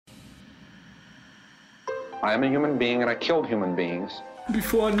I am a human being and I killed human beings.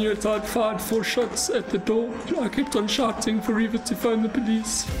 Before I knew it, I'd fired 4 shots at the door. I kept on shouting for Eva to phone the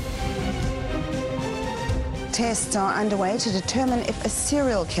police. Tests are underway to determine if a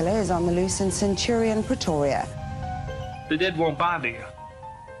serial killer is on the loose in Centurion, Pretoria. The dead won't bother you.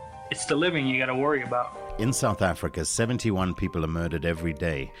 It's the living you gotta worry about. In South Africa, 71 people are murdered every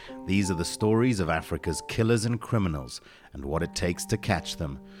day. These are the stories of Africa's killers and criminals and what it takes to catch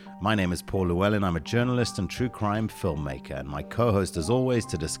them. My name is Paul Llewellyn. I'm a journalist and true crime filmmaker, and my co-host, as always,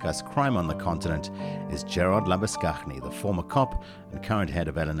 to discuss crime on the continent is Gerard Labuschagne, the former cop and current head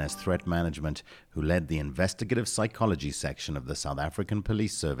of LNS Threat Management, who led the investigative psychology section of the South African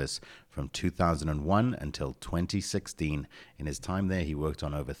Police Service from 2001 until 2016. In his time there, he worked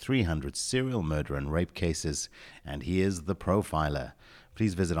on over 300 serial murder and rape cases, and he is the Profiler.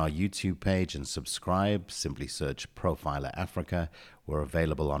 Please visit our YouTube page and subscribe. Simply search Profiler Africa. We're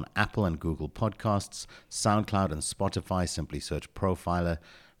available on Apple and Google Podcasts, SoundCloud and Spotify. Simply search Profiler.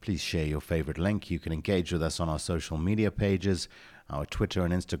 Please share your favorite link. You can engage with us on our social media pages. Our Twitter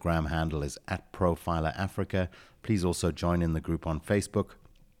and Instagram handle is @Profiler Africa. Please also join in the group on Facebook.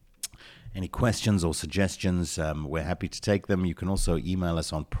 Any questions or suggestions, we're happy to take them. You can also email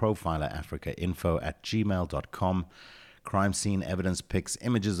us on profilerafricainfo@gmail.com. Crime scene evidence pics,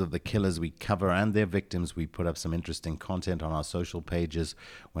 images of the killers we cover and their victims. We put up some interesting content on our social pages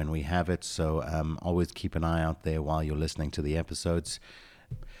when we have it, so always keep an eye out there while you're listening to the episodes.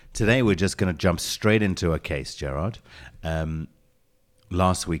 Today we're just going to jump straight into a case, Gerard.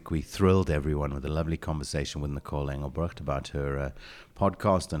 Last week we thrilled everyone with a lovely conversation with Nicole Engelbrecht about her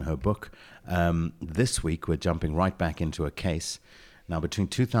podcast and her book. This week we're jumping right back into a case. Now, between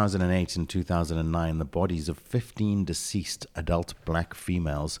 2008 and 2009, the bodies of 15 deceased adult black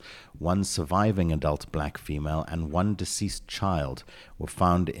females, 1 surviving adult black female, and 1 deceased child were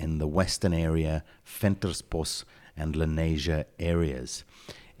found in the Westonaria, Ventersbos, and Lenasia areas.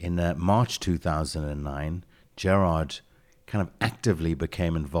 In March 2009, Gerard kind of actively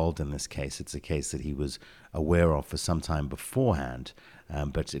became involved in this case. It's a case that he was aware of for some time beforehand,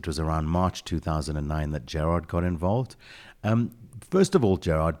 but it was around March 2009 that Gerard got involved. First of all,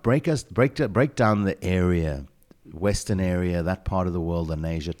 Gerard, break down the area, Westonaria, that part of the world, in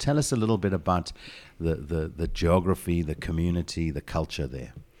Asia. Tell us a little bit about the geography, the community, the culture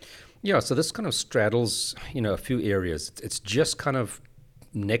there. Yeah, so this kind of straddles, a few areas. It's just kind of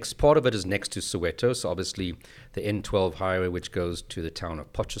part of it is next to Soweto. So obviously the N12 highway, which goes to the town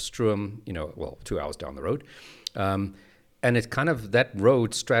of Potchefstroom, 2 hours down the road. And it kind of, that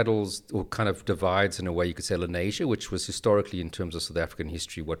road straddles or kind of divides in a way you could say Lenasia, which was historically in terms of South African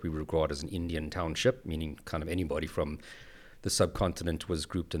history what we would regard as an Indian township, meaning kind of anybody from the subcontinent was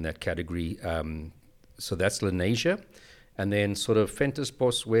grouped in that category. So that's Lenasia. And then sort of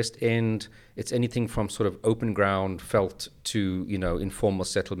Ventersbos, West End, it's anything from sort of open ground, veld to, informal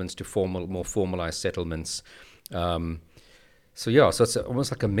settlements to more formalized settlements. So it's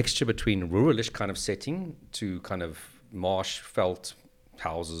almost like a mixture between ruralish kind of setting to kind of marsh, veld,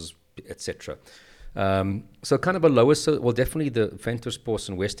 houses, etc. So kind of definitely the Ventersbos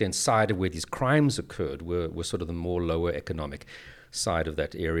and West End side of where these crimes occurred were sort of the more lower economic side of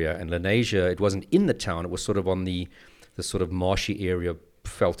that area. And Lenasia, it wasn't in the town, it was sort of on the sort of marshy area,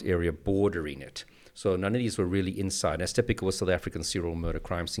 veld area bordering it. So none of these were really inside. As typical with South African serial murder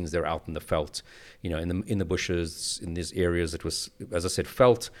crime scenes, they're out in the veld, in the bushes, in these areas. It was, as I said,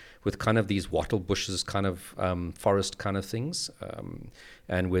 veld with kind of these wattle bushes, kind of forest kind of things,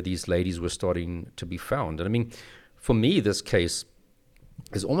 and where these ladies were starting to be found. And I mean, for me, this case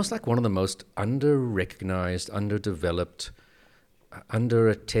is almost like one of the most under-recognized, underdeveloped,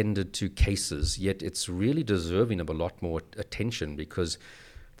 under-attended to cases, yet it's really deserving of a lot more attention because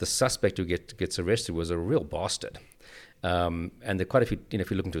the suspect who gets arrested was a real bastard. And there are quite a few,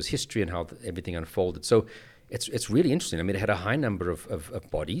 if you look into his history and how everything unfolded. So it's really interesting. I mean, it had a high number of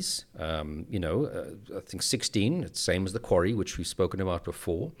bodies, I think 16, it's same as the quarry, which we've spoken about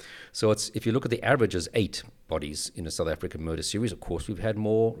before. So if you look at the average as 8 bodies in a South African murder series. Of course, we've had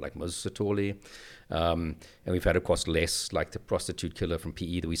more, like Moses Sithole, and we've had, of course, less, like the prostitute killer from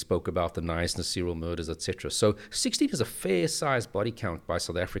PE that we spoke about, the Knysna serial murders, etc. So 16 is a fair-sized body count by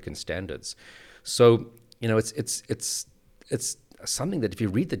South African standards. So, it's something that if you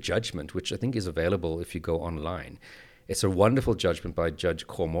read the judgment, which I think is available if you go online, it's a wonderful judgment by Judge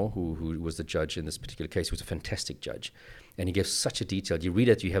Khomo, who was the judge in this particular case. He was a fantastic judge. And he gives such a detail. You read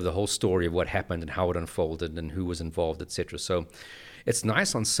it, you have the whole story of what happened and how it unfolded and who was involved, etc. So it's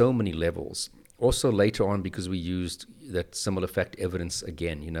nice on so many levels. Also later on, because we used that similar fact evidence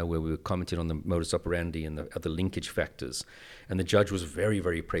again, where we were commenting on the modus operandi and the other linkage factors. And the judge was very,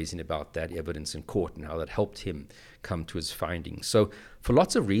 very praising about that evidence in court and how that helped him come to his findings. So for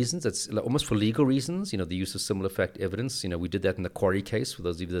lots of reasons, it's almost for legal reasons, the use of similar fact evidence. We did that in the Quarry case, for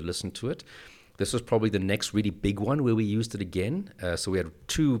those of you that listened to it. This was probably the next really big one where we used it again. So we had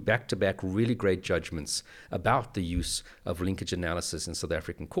 2 back-to-back really great judgments about the use of linkage analysis in South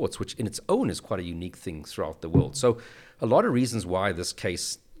African courts, which in its own is quite a unique thing throughout the world. So a lot of reasons why this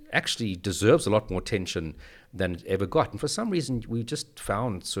case actually deserves a lot more attention than it ever got. And for some reason, we just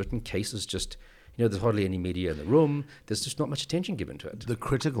found certain cases just, there's hardly any media in the room. There's just not much attention given to it. The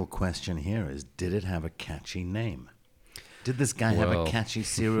critical question here is, did it have a catchy name? Did this guy have a catchy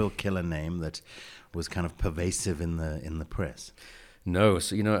serial killer name that was kind of pervasive in the press? No.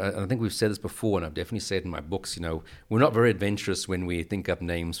 So, I think we've said this before, and I've definitely said in my books, we're not very adventurous when we think up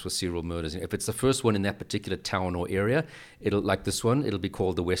names for serial murders. If it's the first one in that particular town or area, like this one, it'll be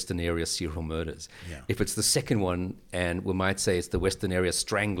called the Westonaria serial murders. Yeah. If it's the second one, and we might say it's the Westonaria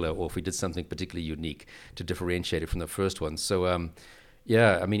Strangler, or if we did something particularly unique to differentiate it from the first one. So, he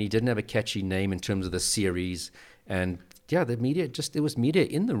didn't have a catchy name in terms of the series, and the media there was media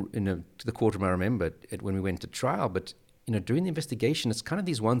in the courtroom. I remember when we went to trial, but during the investigation, it's kind of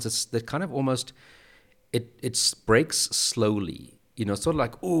these ones that kind of almost it breaks slowly. Sort of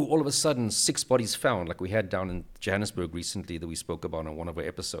like, all of a sudden 6 bodies found, like we had down in Johannesburg recently that we spoke about on one of our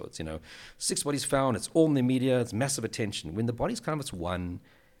episodes. 6 bodies found. It's all in the media. It's massive attention. When the body's it's one,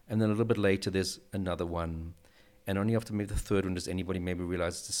 and then a little bit later there's another one. And only after maybe the third one does anybody maybe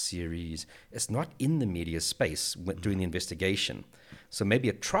realize it's a series. It's not in the media space during the investigation. So maybe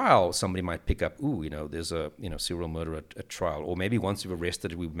at trial, somebody might pick up, there's a serial murder at trial. Or maybe once we've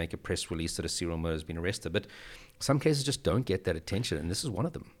arrested, we make a press release that a serial murder has been arrested. But some cases just don't get that attention, and this is one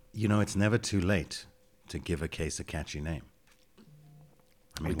of them. It's never too late to give a case a catchy name.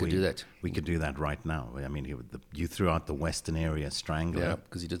 We could do that. We could do that right now. You threw out the Westonaria Strangler. Yeah,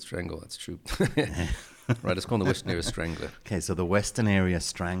 because he did strangle, that's true. Right, it's called the Westonaria Strangler. Okay, so the Westonaria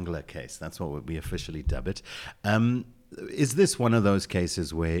Strangler case, that's what we officially dub it. Is this one of those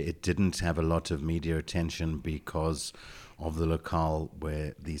cases where it didn't have a lot of media attention because of the locale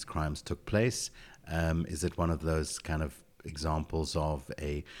where these crimes took place? Is it one of those kind of examples of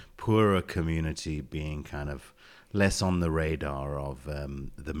a poorer community being kind of less on the radar of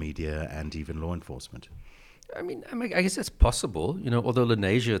the media and even law enforcement? I guess that's possible, although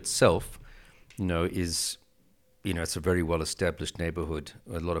Lenasia itself, is, it's a very well-established neighborhood.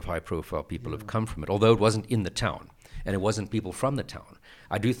 A lot of high-profile people have come from it, although it wasn't in the town, and it wasn't people from the town.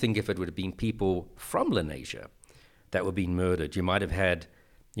 I do think if it would have been people from Lenasia that were being murdered, you might have had,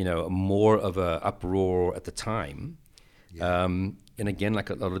 more of a uproar at the time. Yeah. And again, like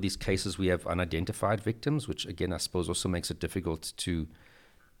a lot of these cases, we have unidentified victims, which again, I suppose also makes it difficult to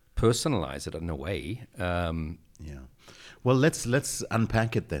personalize it in a way. Well, let's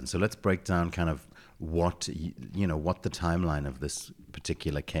unpack it then. So let's break down kind of what the timeline of this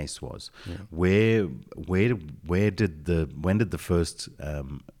particular case was. Yeah. When did the first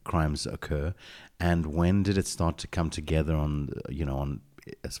crimes occur, and when did it start to come together on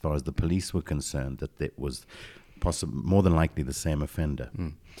as far as the police were concerned that it was more than likely the same offender?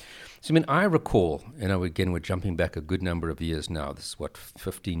 So, I recall, again, we're jumping back a good number of years now. This is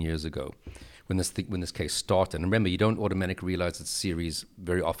 15 years ago, when this case started. And remember, you don't automatically realize it's a series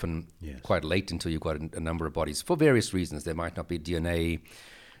very often quite late until you've got a number of bodies for various reasons. There might not be DNA,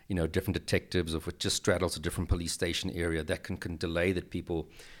 different detectives, or if it just straddles a different police station area, that can delay that people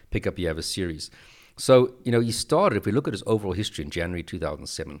pick up you have a series. So, he started, if we look at his overall history, in January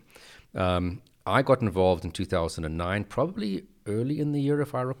 2007. I got involved in 2009, probably early in the year,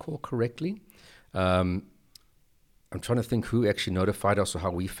 if I recall correctly. I'm trying to think who actually notified us or how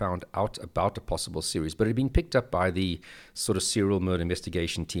we found out about a possible series. But it had been picked up by the sort of serial murder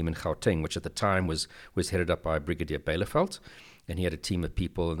investigation team in Gauteng, which at the time was headed up by Brigadier Bielefeld. And he had a team of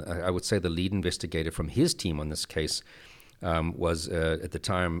people. And I would say the lead investigator from his team on this case was, at the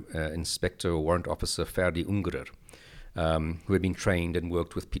time, Inspector or Warrant Officer Ferdi Ungerer, who had been trained and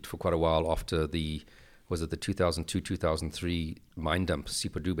worked with Piet for quite a while after the 2002-2003 mine dump,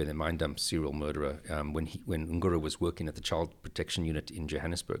 Sipho Dube, the mine dump serial murderer, when Ungerer was working at the Child Protection Unit in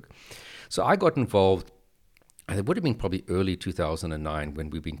Johannesburg. So I got involved, it would have been probably early 2009 when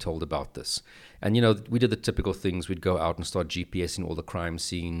we've been told about this. And, we did the typical things. We'd go out and start GPSing all the crime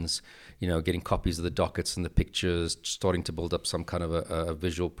scenes, getting copies of the dockets and the pictures, starting to build up some kind of a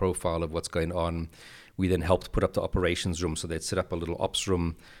visual profile of what's going on. We then helped put up the operations room, so they'd set up a little ops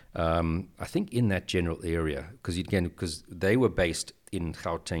room, I think in that general area, because they were based in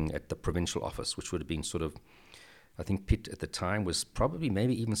Gauteng at the provincial office, which would have been sort of, I think Pitt at the time was probably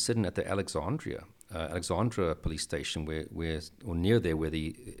maybe even sitting at the Alexandra police station, where or near there, where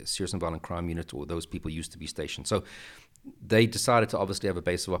the serious and violent crime unit or those people used to be stationed. So they decided to obviously have a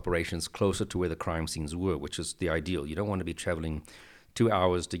base of operations closer to where the crime scenes were, which is the ideal. You don't want to be traveling 2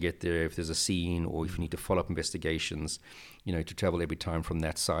 hours to get there if there's a scene, or if you need to follow up investigations, to travel every time from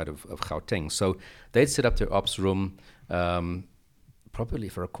that side of Gauteng. So they'd set up their ops room, probably,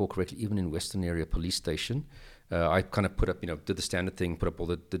 if I recall correctly, even in Westonaria police station. I kind of put up, did the standard thing, put up all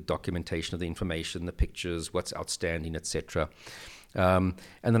the documentation of the information, the pictures, what's outstanding, etc. And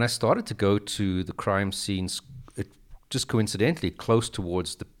then I started to go to the crime scenes, just coincidentally, close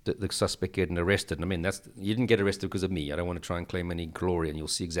towards the suspect getting arrested. And I mean, you didn't get arrested because of me. I don't want to try and claim any glory, and you'll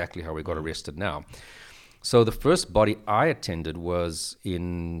see exactly how we got arrested now. So the first body I attended was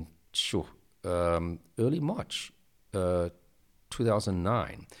in early March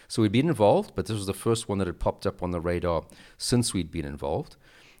 2009. So we'd been involved, but this was the first one that had popped up on the radar since we'd been involved.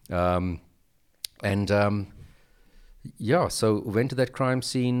 So we went to that crime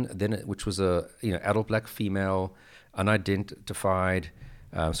scene, which was a adult black female, unidentified.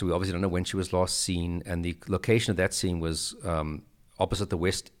 So we obviously don't know when she was last seen, and the location of that scene was opposite the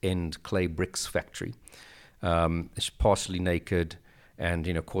West End clay bricks factory. She's partially naked,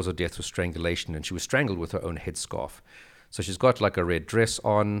 and cause of death was strangulation, and she was strangled with her own headscarf. So she's got like a red dress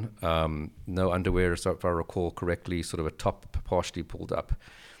on, no underwear, if I recall correctly, sort of a top partially pulled up.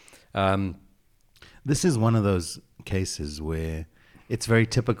 This is one of those cases where it's very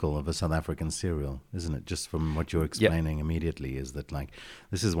typical of a South African serial, isn't it? Just from what you're explaining immediately, is that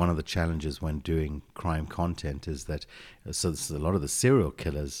this is one of the challenges when doing crime content, is that so a lot of the serial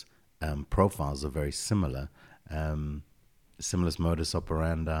killers' profiles are very similar. Similar modus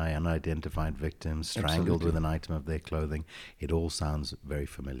operandi, unidentified victims, strangled with an item of their clothing. It all sounds very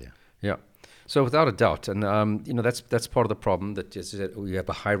familiar. Yeah. So without a doubt, and that's part of the problem, that we have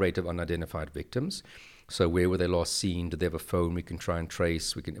a high rate of unidentified victims. So where were they last seen? Did they have a phone we can try and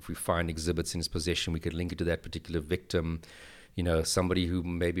trace? If we find exhibits in his possession, we could link it to that particular victim. Somebody who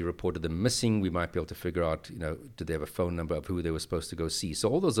maybe reported them missing, we might be able to figure out, did they have a phone number of who they were supposed to go see? So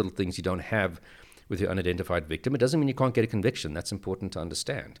all those little things you don't have with your unidentified victim. It doesn't mean you can't get a conviction. That's important to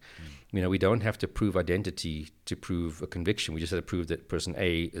understand. We don't have to prove identity to prove a conviction. We just have to prove that person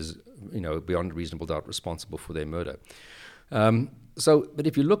A is, beyond reasonable doubt responsible for their murder. But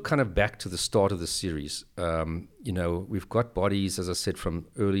if you look kind of back to the start of the series, we've got bodies, as I said, from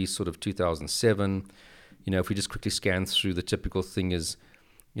early sort of 2007. If we just quickly scan through, the typical thing is,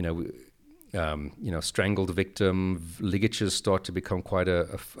 strangled victim, ligatures start to become quite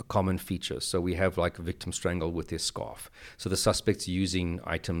a common feature. So we have like a victim strangled with their scarf. So the suspect's using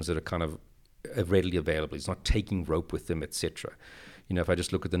items that are kind of readily available. He's not taking rope with them, etc. If I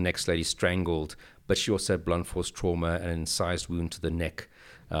just look at the next lady, strangled, but she also had blunt force trauma and an incised wound to the neck.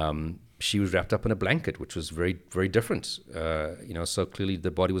 She was wrapped up in a blanket, which was very, very different. So clearly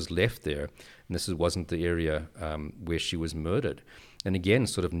the body was left there, and this wasn't the area where she was murdered. And again,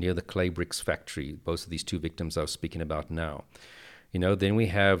 sort of near the clay bricks factory, both of these two victims I was speaking about now. Then we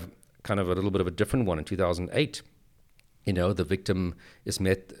have kind of a little bit of a different one in 2008. The victim is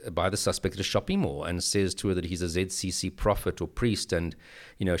met by the suspect at a shopping mall and says to her that he's a ZCC prophet or priest. And,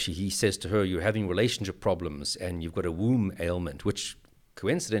 he says to her, you're having relationship problems and you've got a womb ailment, which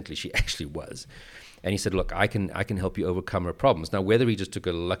coincidentally she actually was. And he said, look, I can help you overcome her problems. Now, whether he just took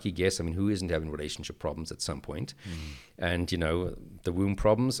a lucky guess, I mean, who isn't having relationship problems at some point? And, the womb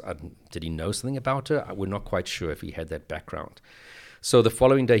problems, did he know something about her? We're not quite sure if he had that background. So the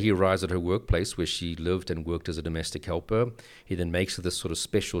following day, he arrives at her workplace where she lived and worked as a domestic helper. He then makes her this sort of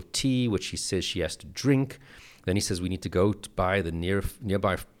special tea, which he says she has to drink. Then he says we need to go to buy the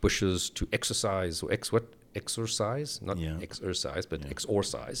nearby bushes to exercise, or exorcise, not exorcise, but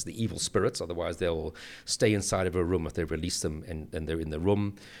exorcise the evil spirits. Otherwise, they'll stay inside of her room if they release them and they're in the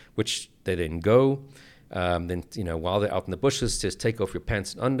room, which they then go. Then, while they're out in the bushes, says, take off your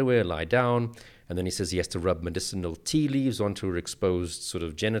pants and underwear, lie down. And then he says he has to rub medicinal tea leaves onto her exposed sort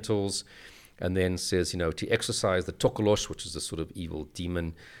of genitals. And then says, to exorcise the Tokolosh, which is the sort of evil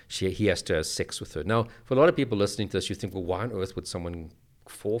demon, he has to have sex with her. Now, for a lot of people listening to this, you think, well, why on earth would someone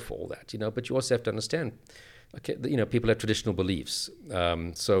fall for all that? But you also have to understand, okay, people have traditional beliefs.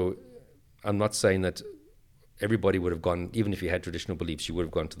 So I'm not saying that everybody would have gone, even if you had traditional beliefs, you would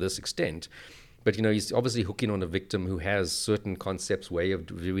have gone to this extent. But, he's obviously hooking on a victim who has certain concepts, way of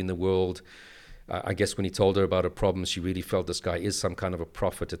viewing the world. I guess when he told her about her problems, she really felt this guy is some kind of a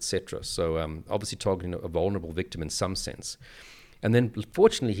prophet, etc. So obviously targeting a vulnerable victim in some sense. And then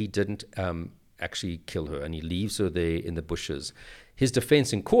fortunately he didn't actually kill her, and he leaves her there in the bushes. His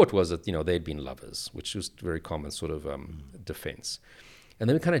defense in court was that, they'd been lovers, which was very common sort of defense. And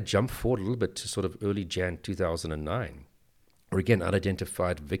then we kind of jump forward a little bit to sort of early Jan 2009, where again,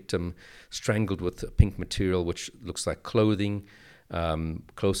 unidentified victim strangled with pink material, which looks like clothing,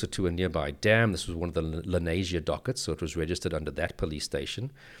 closer to a nearby dam. This was one of the Lenasia dockets, so it was registered under that police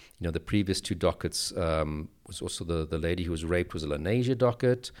station. The previous two dockets was also the lady who was raped was a Lenasia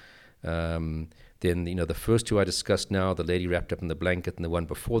docket. Then, the first two I discussed now, the lady wrapped up in the blanket, and the one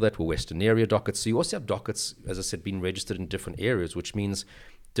before that were Westonaria dockets. So you also have dockets, as I said, being registered in different areas, which means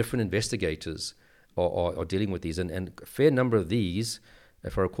different investigators are dealing with these. And a fair number of these,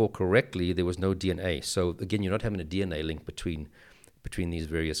 if I recall correctly, there was no DNA. So again, you're not having a DNA link between these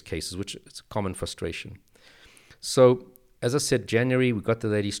various cases, which is a common frustration. So, as I said, January, we got the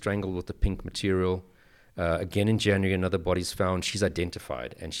lady strangled with the pink material. Again in January, another body's found. She's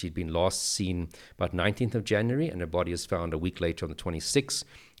identified, and she'd been last seen about 19th of January, and her body is found a week later on the 26th,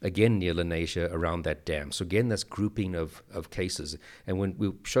 again near Lenasia, around that dam. So again, that's grouping of cases. And when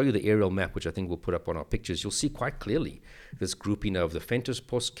we'll show you the aerial map, which I think we'll put up on our pictures, you'll see quite clearly this grouping of the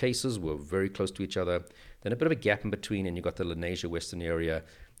Venterspost cases were very close to each other. Then a bit of a gap in between, and you've got the Lenasia Westonaria,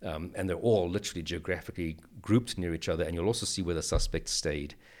 and they're all literally geographically grouped near each other. And you'll also see where the suspect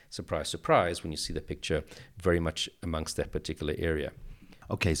stayed. Surprise, surprise, when you see the picture, very much amongst that particular area.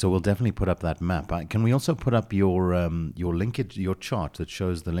 Okay, so we'll definitely put up that map. Can we also put up your linkage, your chart that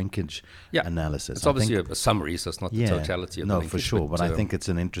shows the linkage analysis? It's obviously a summary, so it's not the totality of the linkage. No, for sure, but I think it's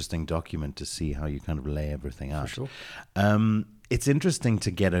an interesting document to see how you kind of lay everything out. For sure. It's interesting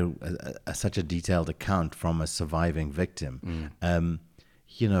to get such a detailed account from a surviving victim.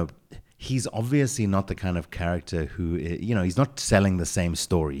 He's obviously not the kind of character who, he's not selling the same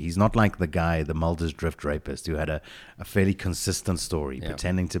story. He's not like the guy, the Mulder's Drift rapist, who had a fairly consistent story,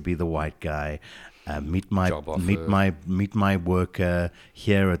 pretending to be the white guy. Meet my worker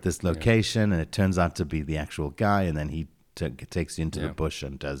here at this location, and it turns out to be the actual guy, and then he takes you into the bush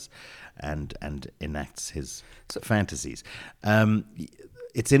and does and enacts his fantasies.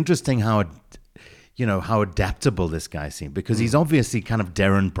 It's interesting how adaptable this guy seems, because he's obviously kind of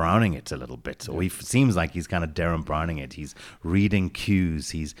Darren Browning it a little bit, or he seems like he's kind of Darren Browning it. He's reading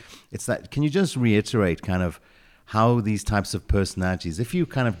cues. Can you just reiterate kind of how these types of personalities, if you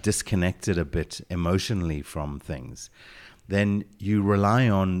kind of disconnected a bit emotionally from things, then you rely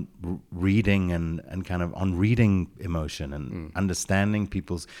on reading and kind of on reading emotion and understanding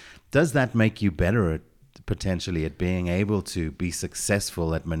people's. Does that make you better potentially at being able to be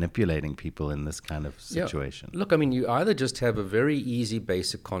successful at manipulating people in this kind of situation? Look, I mean, you either just have a very easy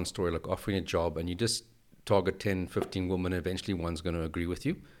basic con story, like offering a job, and you just target 10, 15 women, and eventually one's going to agree with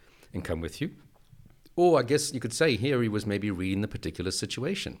you and come with you. Or I guess you could say here he was maybe reading the particular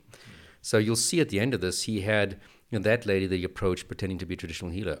situation. So you'll see at the end of this, he had that lady that he approached pretending to be a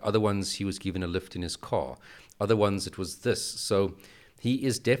traditional healer. Other ones, he was given a lift in his car. Other ones, it was this. So he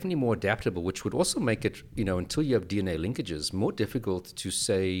is definitely more adaptable, which would also make it, until you have DNA linkages, more difficult to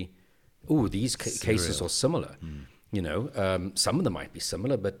say, oh, these cases are similar. Some of them might be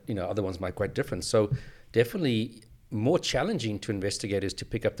similar, but, other ones might be quite different. So definitely more challenging to investigators to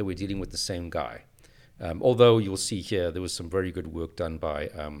pick up that we're dealing with the same guy. Although you'll see here, there was some very good work done by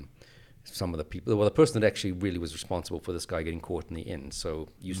some of the people. Well, the person that actually really was responsible for this guy getting caught in the end. So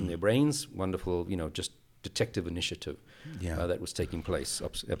using their brains, wonderful, just detective initiative that was taking place.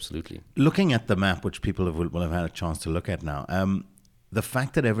 Absolutely. Looking at the map, which people will have had a chance to look at now, the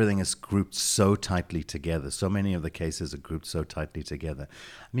fact that everything is grouped so tightly together, so many of the cases are grouped so tightly together.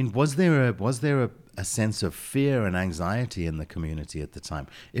 I mean, was there a sense of fear and anxiety in the community at the time?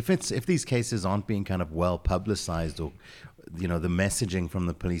 If these cases aren't being kind of well publicized, or the messaging from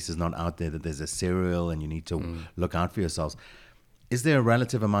the police is not out there that there's a serial and you need to look out for yourselves. Is there a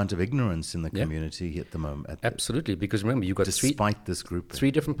relative amount of ignorance in the community at the moment? Absolutely, because remember, you've got this group,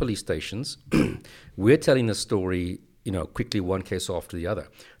 three different police stations. We're telling the story, quickly, one case after the other.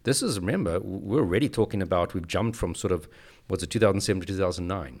 This is, remember, we're already talking about, we've jumped from sort of, 2007 to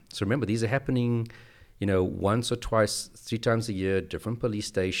 2009. So remember, these are happening, once or twice, 3 times a year, different police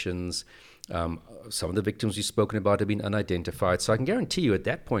stations. Some of the victims we've spoken about have been unidentified. So I can guarantee you at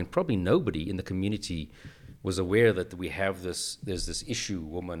that point, probably nobody in the community was aware that there's this issue,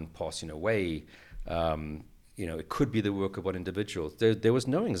 woman passing away. It could be the work of one individual. There was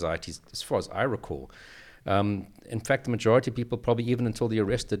no anxiety as far as I recall. In fact, the majority of people probably even until the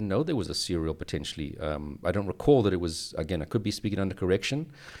arrest didn't know there was a serial potentially. I don't recall that it was, again, I could be speaking under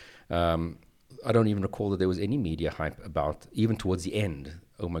correction. I don't even recall that there was any media hype about, even towards the end,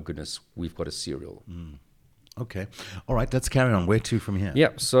 oh my goodness, we've got a serial. Okay. All right, let's carry on. Where to from here? Yeah.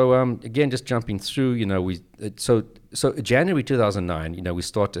 So again, just jumping through, so January 2009, we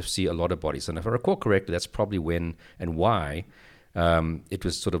start to see a lot of bodies, and if I recall correctly, that's probably when and why it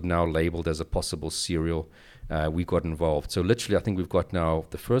was sort of now labeled as a possible serial. We got involved. So literally, I think we've got now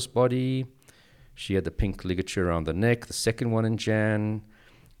the first body. She had the pink ligature around the neck. The second one in Jan,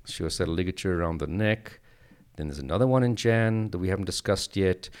 she also had a ligature around the neck. Then there's another one in Jan that we haven't discussed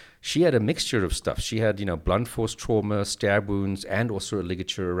yet. She had a mixture of stuff. She had, blunt force trauma, stab wounds, and also a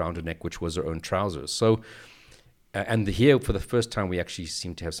ligature around her neck, which was her own trousers. So, and here, for the first time, we actually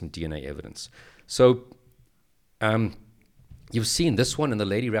seem to have some DNA evidence. So, you've seen this one, and the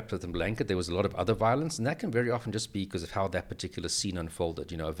lady wrapped with a blanket. There was a lot of other violence, and that can very often just be because of how that particular scene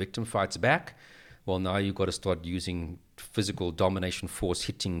unfolded. A victim fights back. Well, now you've got to start using physical domination, force,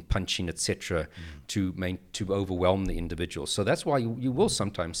 hitting, punching, etc., to overwhelm the individual. So that's why you will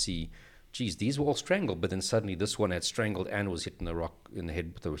sometimes see, geez, these were all strangled, but then suddenly this one had strangled and was hit in the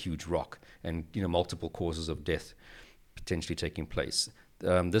head with a huge rock, and multiple causes of death potentially taking place.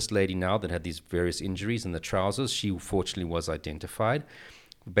 This lady now that had these various injuries in the trousers, she fortunately was identified.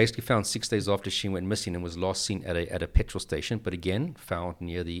 Basically found 6 days after she went missing, and was last seen at a petrol station, but again found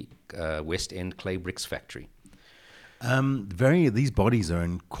near the West End clay bricks factory. These bodies are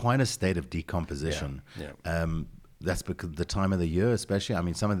in quite a state of decomposition. Yeah. That's because the time of the year, especially. I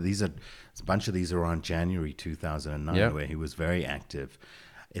mean, a bunch of these are around January 2009, where he was very active.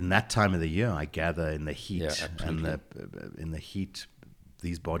 In that time of the year, I gather, in the heat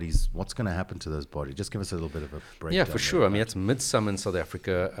these bodies, what's going to happen to those bodies? Just give us a little bit of a breakdown. Yeah, for sure. I mean, it's midsummer in South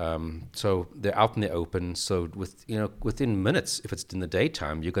Africa, so they're out in the open. So within minutes, if it's in the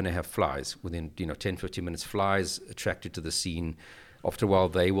daytime, you're going to have flies. Within 10, 15 minutes, flies attracted to the scene. After a while,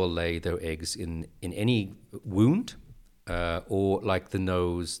 they will lay their eggs in any wound, or like the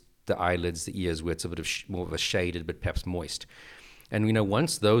nose, the eyelids, the ears, where it's a bit of more of a shaded, but perhaps moist. And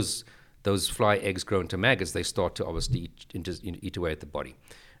once those fly eggs grow into maggots, they start to obviously eat away at the body.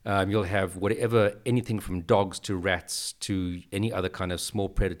 You'll have anything from dogs to rats to any other kind of small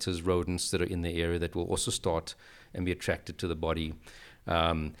predators, rodents that are in the area that will also start and be attracted to the body.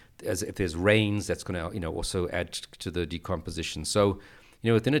 As if there's rains, that's going to also add to the decomposition. So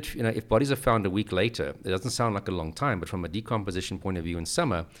within it, if bodies are found a week later, it doesn't sound like a long time, but from a decomposition point of view in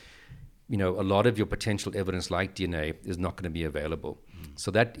summer, a lot of your potential evidence like DNA is not going to be available.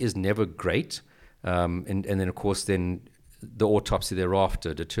 So that is never great. And then, of course, then the autopsy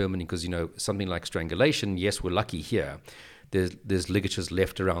thereafter determining, because, something like strangulation, yes, we're lucky here. There's ligatures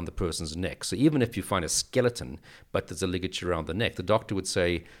left around the person's neck. So even if you find a skeleton, but there's a ligature around the neck, the doctor would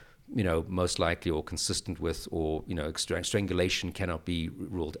say, most likely or consistent with, or, strangulation cannot be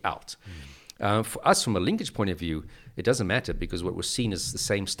ruled out. For us, from a linkage point of view, it doesn't matter, because what we're seeing is the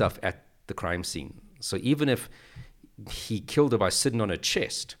same stuff at the crime scene. So even if he killed her by sitting on her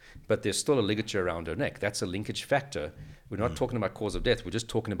chest, but there's still a ligature around her neck, that's a linkage factor. We're not talking about cause of death. We're just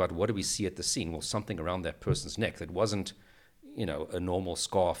talking about what do we see at the scene? Well, something around that person's neck that wasn't, a normal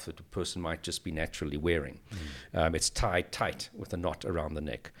scarf that a person might just be naturally wearing. It's tied tight with a knot around the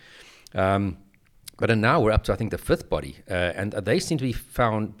neck. But now we're up to, I think, the fifth body, and they seem to be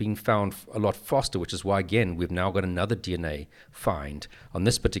being found a lot faster, which is why, again, we've now got another DNA find on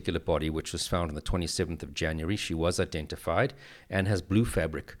this particular body, which was found on the 27th of January. She was identified and has blue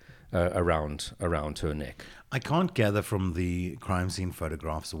fabric around her neck. I can't gather from the crime scene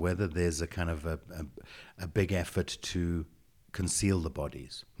photographs whether there's a kind of a big effort to conceal the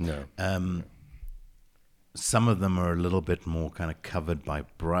bodies. No. Some of them are a little bit more kind of covered by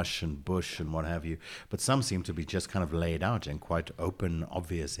brush and bush and what have you, but some seem to be just kind of laid out in quite open,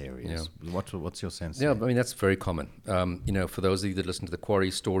 obvious areas. Yeah. What's your sense? Yeah, I mean, that's very common. For those of you that listen to the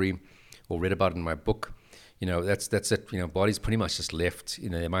quarry story or read about it in my book, that's it. Bodies pretty much just left.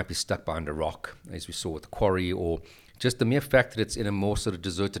 They might be stuck behind a rock, as we saw with the quarry, or just the mere fact that it's in a more sort of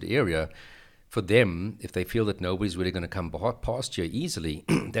deserted area. For them, if they feel that nobody's really going to come past here easily,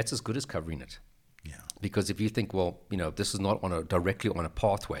 that's as good as covering it. Yeah. Because if you think, this is not directly on a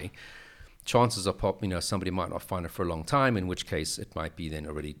pathway, chances are, somebody might not find it for a long time, in which case it might be then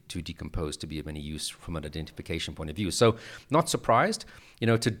already too decomposed to be of any use from an identification point of view. So not surprised,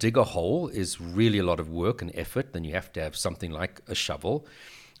 to dig a hole is really a lot of work and effort. Then you have to have something like a shovel.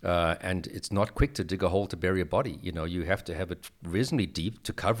 And it's not quick to dig a hole to bury a body. You have to have it reasonably deep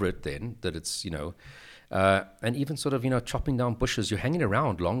to cover it then, that it's, and even sort of, chopping down bushes, you're hanging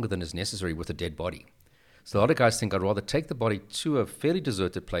around longer than is necessary with a dead body. So a lot of guys think, I'd rather take the body to a fairly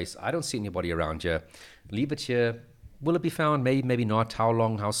deserted place. I don't see anybody around here. Leave it here, will it be found? Maybe, maybe not. How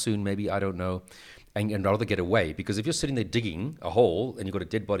long? How soon? Maybe, I don't know. And rather get away, because if you're sitting there digging a hole and you've got a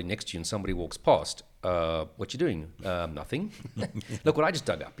dead body next to you and somebody walks past, what you doing? Nothing. Look what I just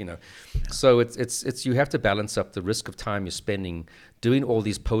dug up, you know. So it's you have to balance up the risk of time you're spending doing all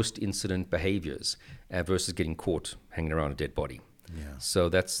these post-incident behaviors versus getting caught hanging around a dead body. Yeah. So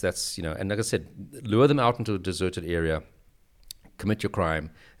that's you know, and like I said, lure them out into a deserted area, commit your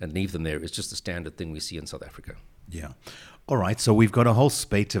crime, and leave them there. It's just a standard thing we see in South Africa. Yeah. All right. So we've got a whole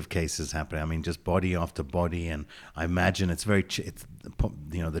spate of cases happening. I mean, just body after body, and I imagine it's very,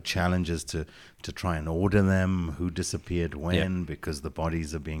 the challenges to try and order them, who disappeared when, because the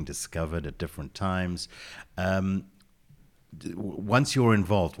bodies are being discovered at different times. Once you're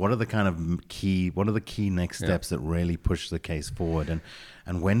involved, what are the key next steps that really push the case forward,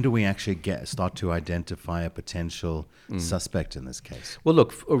 and when do we actually start to identify a potential suspect in this case? Well,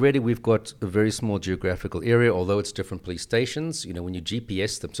 look, already we've got a very small geographical area, although it's different police stations. You know, when you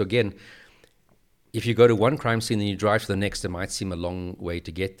GPS them, so again, if you go to one crime scene and you drive to the next, it might seem a long way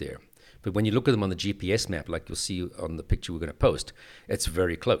to get there. But when you look at them on the GPS map, like you'll see on the picture we're going to post, it's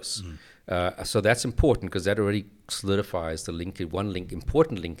very close. So that's important, because that already solidifies the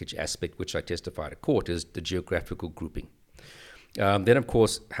important linkage aspect, which I testified at court, is the geographical grouping. Then, of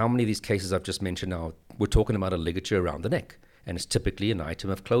course, how many of these cases I've just mentioned now, we're talking about a ligature around the neck, and it's typically an item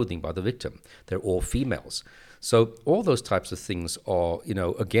of clothing by the victim. They're all females. So all those types of things are,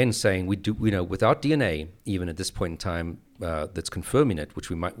 again, saying without DNA, even at this point in time, that's confirming it, which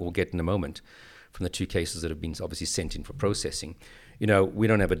we'll get in a moment, from the two cases that have been obviously sent in for processing, we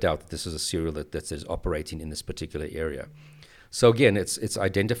don't have a doubt that this is a serial that is operating in this particular area. So again, it's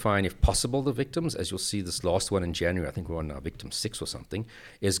identifying, if possible, the victims. As you'll see, this last one in January, I think we're on now victim 6 or something,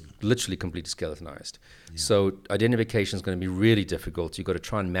 is literally completely skeletonized. Yeah. So identification is going to be really difficult. You've got to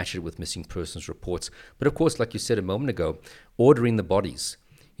try and match it with missing persons reports. But of course, like you said a moment ago, ordering the bodies.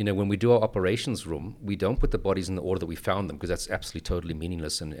 When we do our operations room, we don't put the bodies in the order that we found them, because that's absolutely totally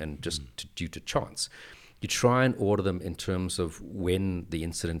meaningless and just due to chance. You try and order them in terms of when the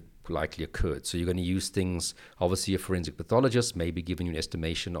incident likely occurred. So you're going to use things, obviously a forensic pathologist may be giving you an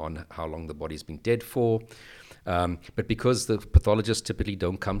estimation on how long the body's been dead for. But because the pathologists typically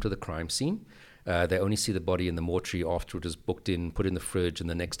don't come to the crime scene, they only see the body in the mortuary after it is booked in, put in the fridge, and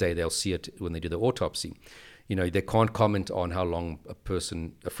the next day they'll see it when they do the autopsy. They can't comment on how long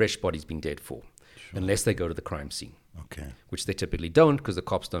a fresh body's been dead for, unless they go to the crime scene. Okay. Which they typically don't, because the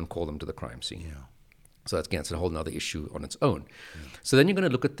cops don't call them to the crime scene. Yeah. So that's a whole other issue on its own. Yeah. So then you're going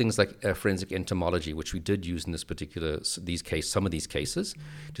to look at things like forensic entomology, which we did use in some of these cases,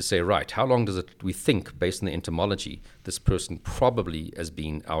 to say, right, how long does we think, based on the entomology, this person probably has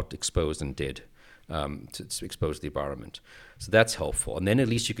been out exposed and dead, to expose the environment. So that's helpful. And then at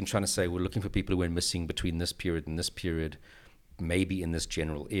least you can try to say, we're looking for people who went missing between this period and this period, maybe in this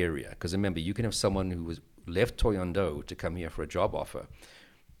general area. Because remember, you can have someone who was left Thohoyandou to come here for a job offer.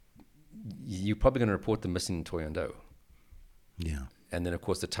 You're probably going to report them missing in Thohoyandou. Yeah. And then, of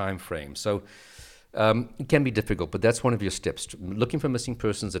course, the time frame. So it can be difficult, but that's one of your steps. Looking for missing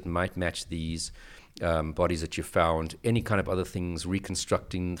persons that might match these bodies that you found, any kind of other things,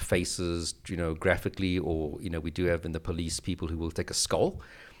 reconstructing faces, graphically, or, we do have in the police people who will take a skull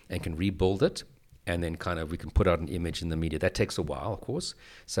and can rebuild it, and then we can put out an image in the media. That takes a while, of course,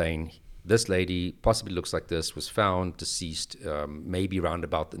 saying, this lady possibly looks like this, was found deceased, maybe around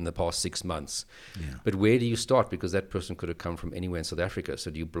about in the past 6 months. Yeah. But where do you start? Because that person could have come from anywhere in South Africa.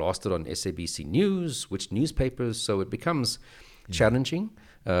 So do you blast it on SABC News? Which newspapers? So it becomes challenging,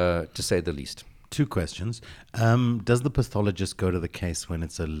 to say the least. 2 questions. Does the pathologist go to the case when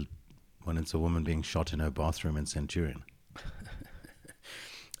it's a woman being shot in her bathroom in Centurion?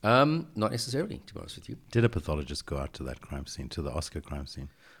 Not necessarily, to be honest with you. Did a pathologist go out to that crime scene, to the Oscar crime scene?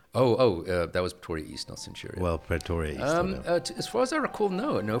 That was Pretoria East, not Centurion. Well, Pretoria East. As far as I recall,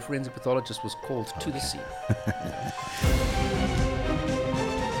 no forensic pathologist was called to the scene.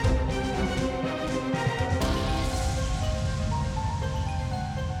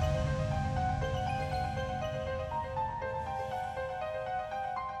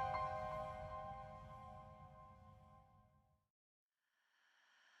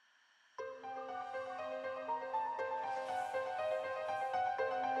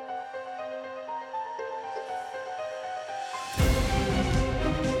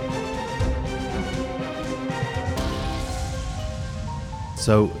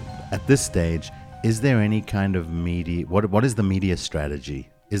 So, at this stage, is there any kind of media? What is the media strategy?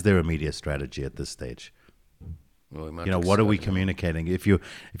 Is there a media strategy at this stage? Well, what are we communicating? If you're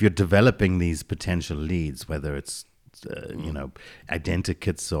developing these potential leads, whether it's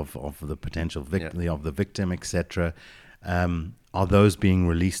identikits of the potential victim, of the victim, etc. Are those being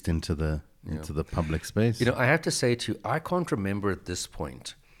released into the public space? I have to say to you, I can't remember at this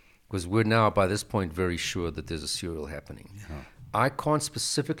point, because we're now by this point very sure that there's a serial happening. I can't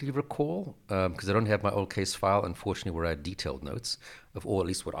specifically recall, because I don't have my old case file, unfortunately, where I had detailed notes of, or at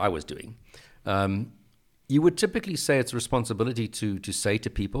least what I was doing. You would typically say it's a responsibility to say to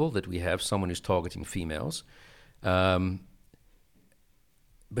people that we have someone who's targeting females. But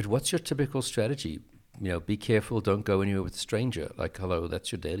what's your typical strategy? Be careful, don't go anywhere with a stranger. Like, hello,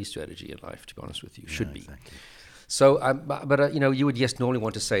 that's your daily strategy in life, to be honest with you. Should be. Exactly. So, you would, yes, normally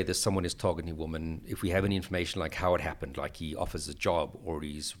want to say that someone is targeting a woman. If we have any information like how it happened, like he offers a job or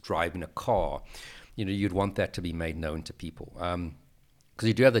he's driving a car, you'd want that to be made known to people. Because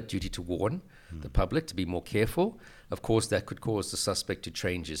you do have that duty to warn the public to be more careful. Of course, that could cause the suspect to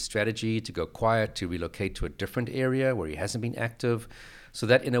change his strategy, to go quiet, to relocate to a different area where he hasn't been active. So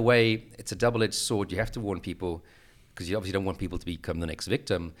that, in a way, it's a double-edged sword. You have to warn people because you obviously don't want people to become the next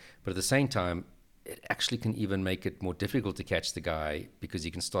victim. But at the same time, it actually can even make it more difficult to catch the guy because he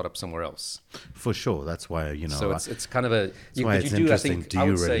can start up somewhere else. For sure. That's why, So it's kind of a... That's why it's interesting. Do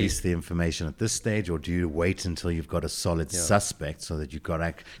you release the information at this stage, or do you wait until you've got a solid suspect so that you've got...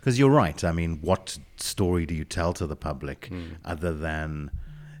 Because you're right. I mean, what story do you tell to the public other than...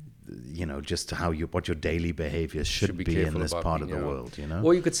 just what your daily behavior should be in this part of the world,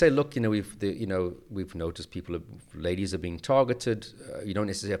 Or you could say, look, we've noticed ladies are being targeted. You don't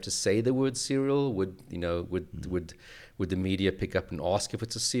necessarily have to say the word serial. Would the media pick up and ask if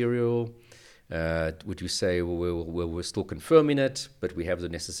it's a serial? Would you say, well, we're still confirming it, but we have the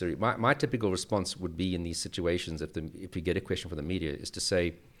necessary... My typical response would be in these situations, if we get a question from the media, is to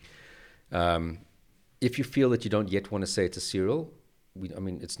say, if you feel that you don't yet want to say it's a serial,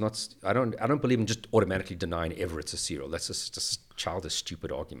 it's not. I don't believe in just automatically denying ever it's a serial. That's just a childish,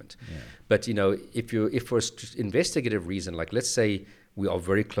 stupid argument. Yeah. But if for an investigative reason, like let's say we are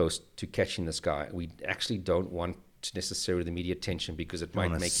very close to catching this guy, we actually don't want necessarily the media attention because it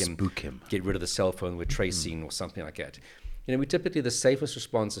might make him get rid of the cell phone we're tracing or something like that. We typically the safest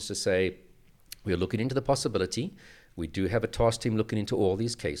response is to say we are looking into the possibility. We do have a task team looking into all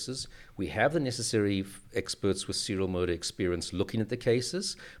these cases. We have the necessary experts with serial murder experience looking at the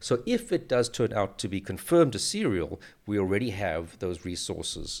cases. So if it does turn out to be confirmed a serial, we already have those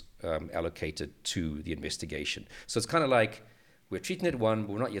resources allocated to the investigation. So it's kind of like we're treating it one,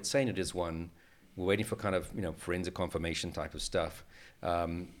 but we're not yet saying it is one. We're waiting for kind of forensic confirmation type of stuff.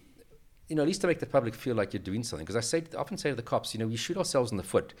 At least to make the public feel like you're doing something. Because I often say to the cops, we shoot ourselves in the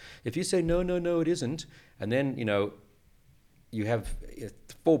foot. If you say, no, it isn't, and then, you have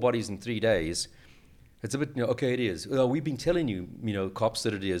 4 bodies in 3 days, it's a bit, okay, it is. Well, we've been telling you, cops,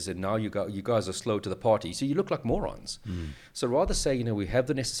 that it is, and now you guys are slow to the party. So you look like morons. So rather say, we have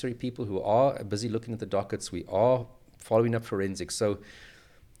the necessary people who are busy looking at the dockets. We are following up forensics. So,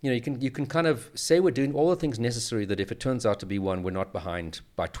 you can kind of say we're doing all the things necessary that if it turns out to be one, we're not behind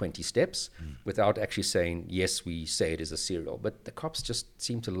by 20 steps without actually saying, yes, we say it is a serial. But the cops just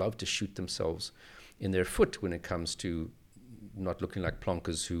seem to love to shoot themselves in their foot when it comes to not looking like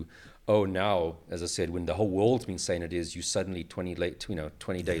plonkers who, now, as I said, when the whole world's been saying it is, you suddenly 20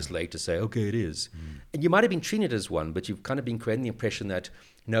 days late to say, okay, it is. And you might have been treating it as one, but you've kind of been creating the impression that,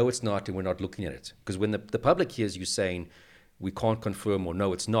 no, it's not, and we're not looking at it. Because when the public hears you saying, we can't confirm, or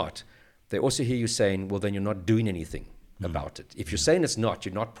no, it's not, they also hear you saying, well, then you're not doing anything about it. If you're saying it's not,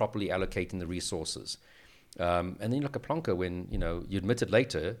 you're not properly allocating the resources. And then you're like a plonker when, you admit it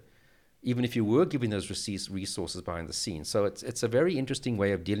later, even if you were giving those resources behind the scenes. So it's a very interesting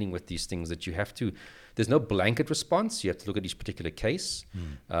way of dealing with these things that you have to, there's no blanket response. You have to look at each particular case.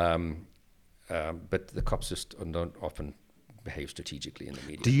 But the cops just don't often behave strategically in the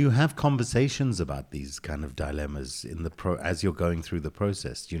media. Do you have conversations about these kind of dilemmas as you're going through the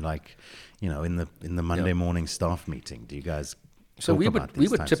process? Do you in the Monday morning staff meeting, do you guys talk about these types of issues? We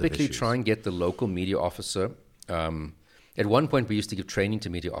would typically try and get the local media officer. At one point, we used to give training to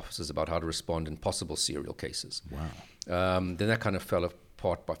media officers about how to respond in possible serial cases. Wow. Then that kind of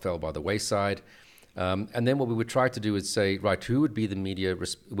fell by the wayside. And then what we would try to do is say, right, who would be the media?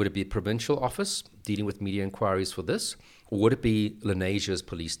 Would it be a provincial office dealing with media inquiries for this? Or would it be Lenasia's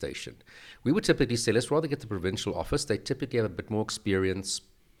police station? We would typically say, let's rather get the provincial office. They typically have a bit more experience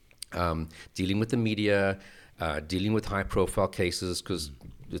dealing with the media, dealing with high-profile cases, because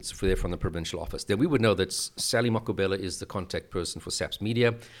it's there from the provincial office. Then we would know that Sally Mogale is the contact person for SAPS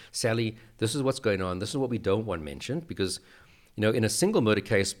Media. Sally, this is what's going on. This is what we don't want mentioned, because, in a single murder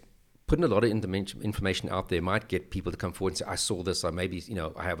case, putting a lot of information out there might get people to come forward and say, I saw this, or maybe,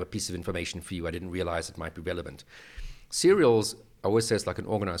 I have a piece of information for you. I didn't realize it might be relevant. Serials, I always say it's like an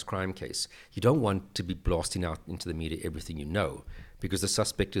organized crime case. You don't want to be blasting out into the media everything you know, because the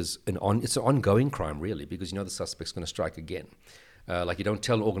suspect is it's an ongoing crime, really, because the suspect's going to strike again. Like you don't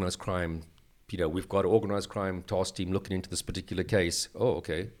tell organized crime, we've got an organized crime task team looking into this particular case. Oh,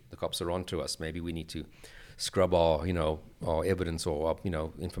 okay, the cops are on to us. Maybe we need to scrub our evidence or our,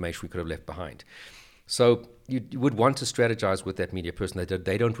 information we could have left behind. So you would want to strategize with that media person that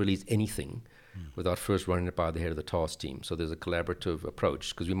they don't release anything without first running it by the head of the task team. So there's a collaborative approach,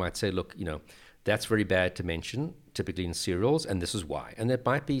 because we might say, look, that's very bad to mention, typically in serials, and this is why. And it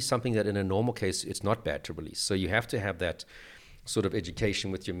might be something that in a normal case, it's not bad to release. So you have to have that sort of education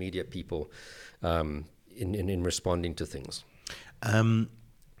with your media people in responding to things.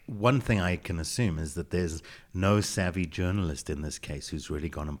 One thing I can assume is that there's no savvy journalist in this case who's really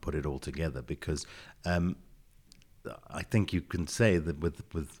gone and put it all together, because I think you can say that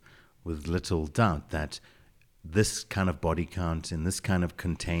with little doubt that this kind of body count in this kind of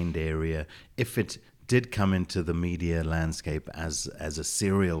contained area, if it did come into the media landscape as a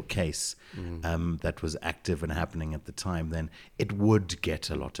serial case that was active and happening at the time, then it would get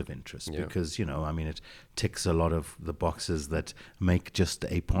a lot of interest because, it ticks a lot of the boxes that make just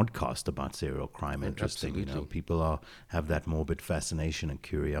a podcast about serial crime interesting. Absolutely. People have that morbid fascination and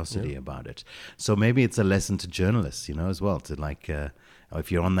curiosity about it. So maybe it's a lesson to journalists, as well, to if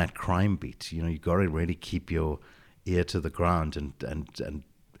you're on that crime beat, you got to really keep your ear to the ground and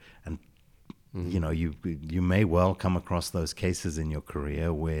you may well come across those cases in your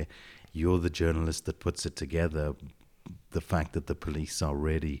career where you're the journalist that puts it together. The fact that the police are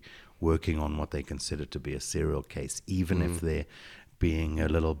really working on what they consider to be a serial case, even if they're being a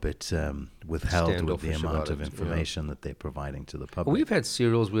little bit withheld with the amount of information that they're providing to the public. We've had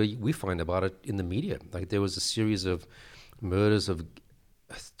serials where we find about it in the media. Like there was a series of murders of,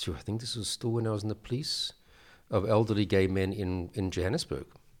 I think this was still when I was in the police, of elderly gay men in Johannesburg.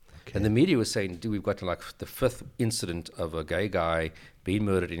 Okay. And the media was saying, we've got the fifth incident of a gay guy being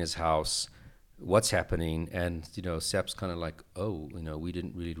murdered in his house. What's happening? And, SAP's kind of like, we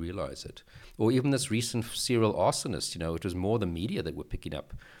didn't really realize it. Or even this recent serial arsonist, it was more the media that were picking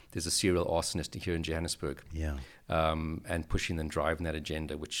up. There's a serial arsonist here in Johannesburg. Yeah. And pushing and driving that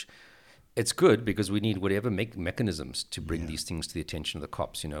agenda, which it's good because we need whatever mechanisms to bring these things to the attention of the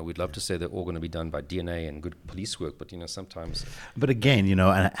cops. We'd love to say they're all going to be done by DNA and good police work, but sometimes. But again,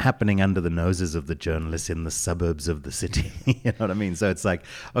 happening under the noses of the journalists in the suburbs of the city. You know what I mean? So it's like,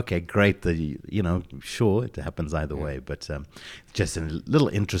 okay, great that sure, it happens either way, but just a little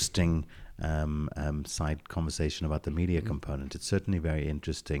interesting side conversation about the media component. It's certainly very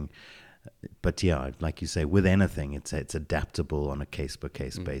interesting. But like you say, with anything, it's adaptable on a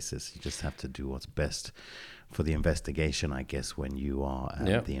case-by-case basis. You just have to do what's best for the investigation, I guess, when you are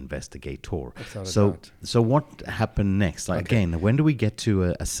the investigator. So what happened next? Again, when do we get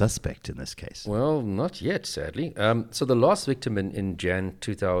to a suspect in this case? Well, not yet, sadly. So the last victim in Jan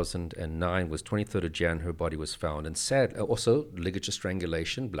 2009 was 23rd of Jan. Her body was found. And also ligature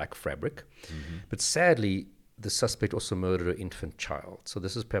strangulation, black fabric. But sadly, the suspect also murdered an infant child. So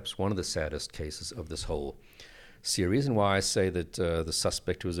this is perhaps one of the saddest cases of this whole series, and why I say that the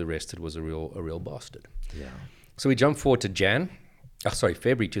suspect who was arrested was a real bastard. Yeah. So we jump forward to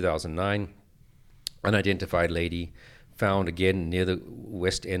February 2009. Unidentified lady found again near the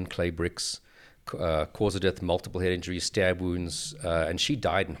West End clay bricks. Cause of death, multiple head injuries, stab wounds, and she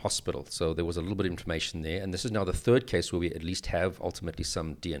died in hospital. So there was a little bit of information there. And this is now the third case where we at least have ultimately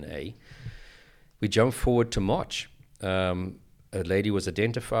some DNA. We jump forward to March. A lady was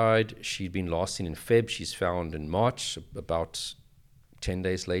identified. She'd been last seen in Feb. She's found in March. About 10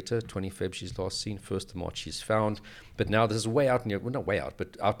 days later, 20 Feb, she's last seen. 1st of March, she's found. But now this is way out near, well, not way out,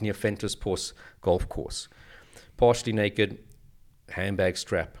 but out near Venterspoort golf course. Partially naked, handbag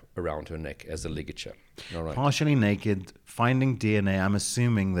strap around her neck as a ligature. All right. Partially naked, finding DNA. I'm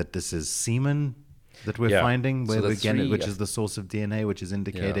assuming that this is semen that we're finding, where we're getting, which is the source of DNA, which is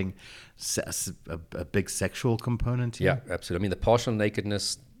indicating a big sexual component here. Yeah, absolutely. I mean, the partial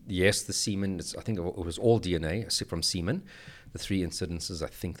nakedness, yes, the semen, I think it was all DNA from semen. The 3 incidences I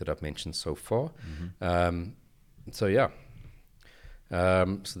think that I've mentioned so far. So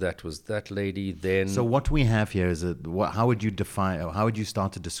that was that lady. Then. So what we have here is how would you define, or how would you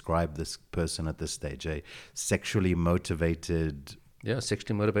start to describe this person at this stage? A sexually motivated. Yeah,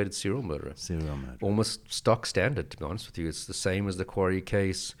 sexually motivated serial murderer. Serial murderer. Almost stock standard, to be honest with you. It's the same as the Quarry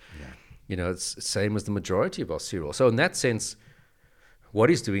case. Yeah. It's the same as the majority of our serial. So in that sense, what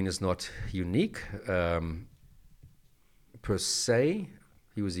he's doing is not unique per se.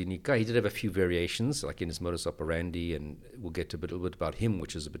 He was a unique guy. He did have a few variations, like in his modus operandi, and we'll get to a little bit about him,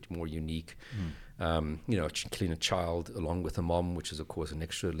 which is a bit more unique. Killing a child along with a mom, which is, of course, an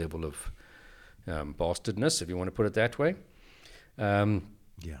extra level of bastardness, if you want to put it that way.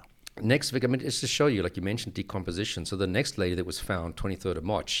 Next victim, it's to show you, like you mentioned, decomposition. So the next lady that was found, 23rd of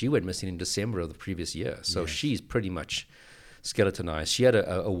March, she went missing in December of the previous year. So she's pretty much skeletonized. She had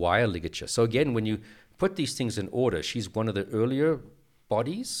a wire ligature. So again, when you put these things in order, she's one of the earlier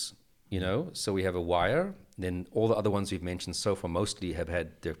bodies, so we have a wire. Then all the other ones we've mentioned so far mostly have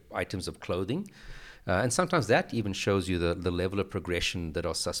had their items of clothing. And sometimes that even shows you the level of progression that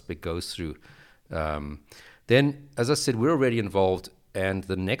our suspect goes through. Then, as I said, we're already involved. And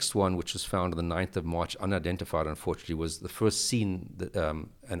the next one, which was found on the 9th of March, unidentified, unfortunately, was the first scene, that,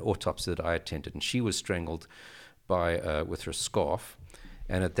 an autopsy that I attended. And she was strangled with her scarf.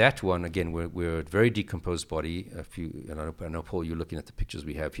 And at that one, again, we're a very decomposed body. I know, Paul, you're looking at the pictures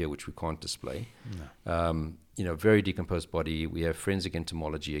we have here, which we can't display. No. Very decomposed body. We have forensic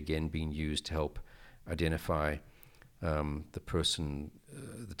entomology, again, being used to help identify the person,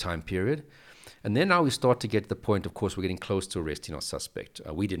 the time period. And then now we start to get to the point, of course, we're getting close to arresting our suspect.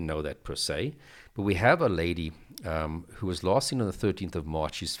 We didn't know that per se, but we have a lady who was last seen on the 13th of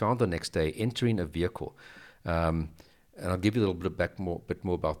March. She's found the next day entering a vehicle. And I'll give you a little bit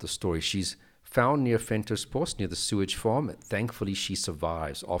more about the story. She's found near Venterspost, near the sewage farm. Thankfully, she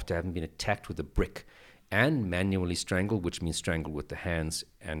survives after having been attacked with a brick and manually strangled, which means strangled with the hands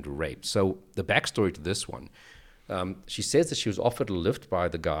and raped. So the backstory to this one, she says that she was offered a lift by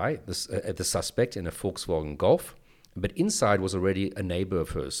the guy, the suspect, in a Volkswagen Golf, but inside was already a neighbor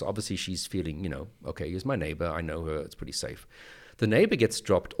of hers. So obviously she's feeling, okay, here's my neighbor, I know her, it's pretty safe. The neighbor gets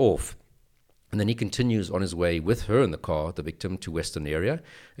dropped off, and then he continues on his way with her in the car, the victim, to Westonaria.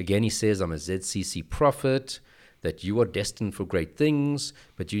 Again, he says, I'm a ZCC prophet, that you are destined for great things,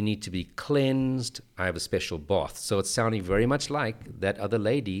 but you need to be cleansed. I have a special bath. So it's sounding very much like that other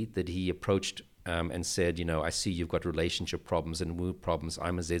lady that he approached and said, I see you've got relationship problems and mood problems.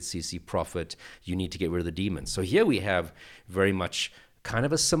 I'm a ZCC prophet. You need to get rid of the demons. So here we have very much kind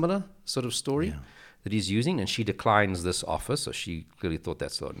of a similar sort of story that he's using, and she declines this offer, so she clearly thought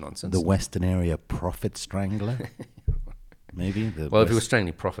that's a lot of nonsense. The Westonaria prophet strangler? Maybe? If he was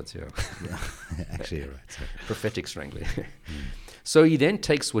strangling prophets, yeah. Actually, you're right. Sorry. Prophetic strangling. So he then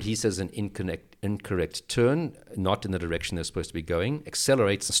takes what he says an incorrect turn, not in the direction they're supposed to be going,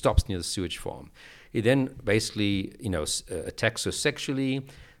 accelerates and stops near the sewage farm. He then basically, attacks her sexually.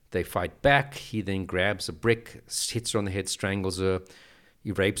 They fight back. He then grabs a brick, hits her on the head, strangles her.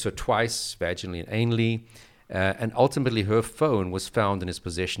 He rapes her twice, vaginally and anally. And ultimately, her phone was found in his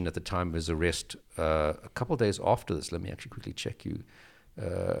possession at the time of his arrest a couple of days after this. Let me actually quickly check you.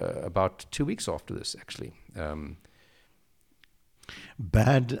 About 2 weeks after this, actually.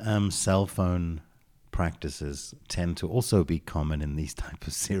 Bad cell phone practices tend to also be common in these type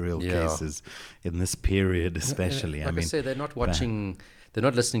of serial cases in this period, especially. Like I say, they're not watching, they're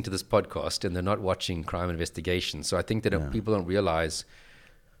not listening to this podcast, and they're not watching crime investigations. So I think that people don't realize,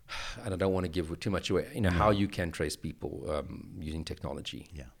 and I don't want to give too much away, how you can trace people using technology.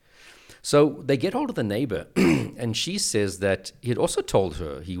 Yeah. So they get hold of the neighbor, and she says that he had also told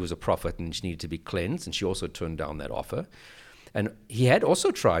her he was a prophet and she needed to be cleansed, and she also turned down that offer. And he had also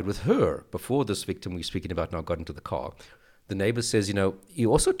tried with her before this victim we're speaking about now got into the car. The neighbor says, he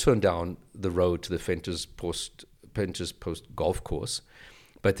also turned down the road to the Venterspost golf course,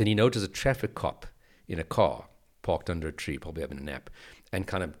 but then he noticed a traffic cop in a car parked under a tree, probably having a nap, and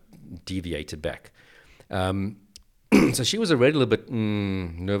kind of deviated back. So she was already a little bit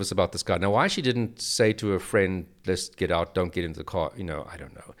nervous about this guy. Now, why she didn't say to her friend, let's get out, don't get into the car, I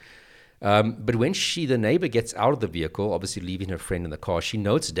don't know. But when the neighbor gets out of the vehicle, obviously leaving her friend in the car, she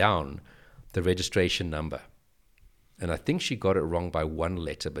notes down the registration number. And I think she got it wrong by one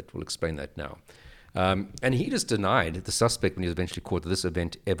letter, but we'll explain that now. And he just denied, the suspect, when he was eventually caught, that this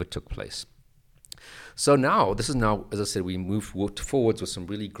event ever took place. So now, as I said, we moved forwards with some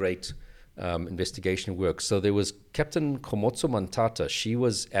really great investigation work. So there was Captain Komotso Mantata. She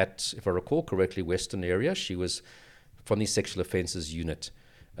was at, if I recall correctly, Westonaria. She was from the sexual offences unit.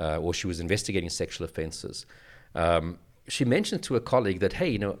 Or she was investigating sexual offences. She mentioned to a colleague that,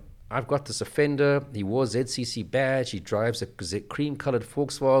 hey, I've got this offender. He wore ZCC badge. He drives a cream-colored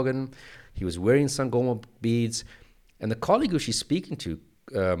Volkswagen. He was wearing Sangoma beads. And the colleague who she's speaking to,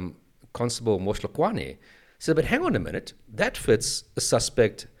 Constable Moshlakwane, said, but hang on a minute. That fits a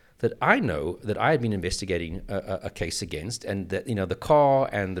suspect that I know that I had been investigating a case against, and that the car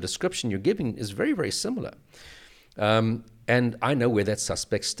and the description you're giving is very, very similar. And I know where that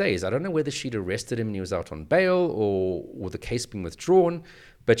suspect stays. I don't know whether she'd arrested him and he was out on bail or the case being withdrawn,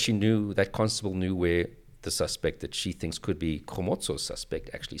 but she knew, that constable knew where the suspect that she thinks could be Khomotso's suspect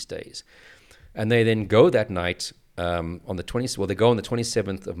actually stays. And they then go that night on the 20th, well, they go on the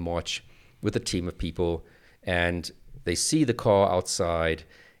 27th of March with a team of people, and they see the car outside.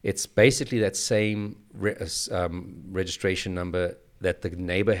 It's basically that same registration number that the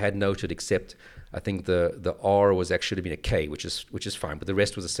neighbor had noted, except I think the R was actually should have been a K, which is fine, but the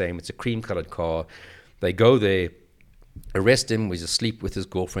rest was the same. It's a cream-colored car. They go there, arrest him. He's asleep with his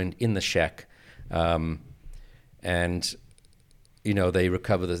girlfriend in the shack, and they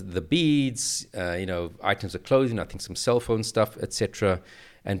recover the beads, items of clothing, I think some cell phone stuff, etc.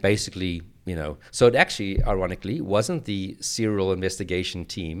 And basically, so it actually, ironically, wasn't the serial investigation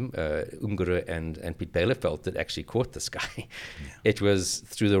team, Ungere and Piet Bielefeld, that actually caught this guy. Yeah. It was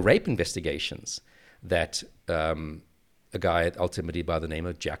through the rape investigations that a guy ultimately by the name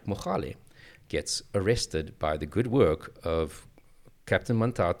of Jack Mogale gets arrested by the good work of Captain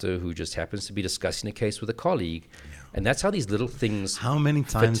Mantato, who just happens to be discussing a case with a colleague. Yeah. And that's how these little things How many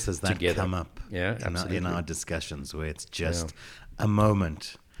times has that together. come up absolutely. in our discussions, where it's just a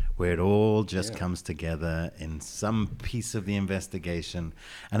moment where it all just comes together in some piece of the investigation,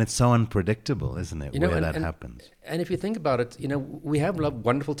 and it's so unpredictable, isn't it, where that happens? And if you think about it, we have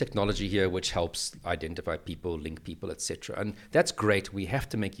wonderful technology here which helps identify people, link people, etc. And that's great. We have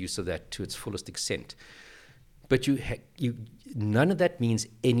to make use of that to its fullest extent. But none of that means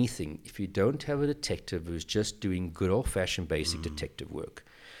anything if you don't have a detective who's just doing good old-fashioned basic detective work.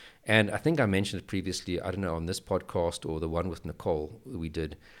 And I think I mentioned it previously, I don't know, on this podcast or the one with Nicole we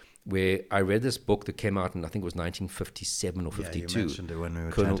did, where I read this book that came out in, I think it was 1957 or 52. Yeah, you mentioned it when we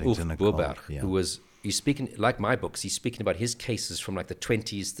were Colonel chatting to Nicole. Boerberg, who was, he's speaking, like my books, he's speaking about his cases from like the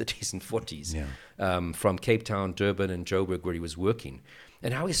 20s, 30s, and 40s, from Cape Town, Durban, and Joburg, where he was working.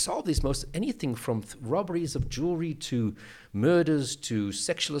 And how he solved these anything from robberies of jewelry to murders to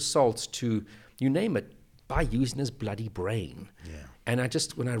sexual assaults to you name it, by using his bloody brain. Yeah. And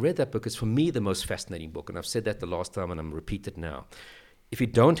when I read that book, it's for me the most fascinating book. And I've said that the last time and I'm repeat it now. If you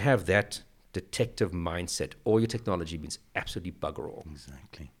don't have that detective mindset, all your technology means absolutely bugger all.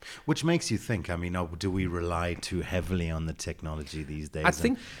 Exactly. Which makes you think, do we rely too heavily on the technology these days? I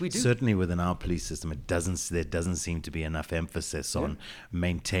think we do. Certainly within our police system, there doesn't seem to be enough emphasis on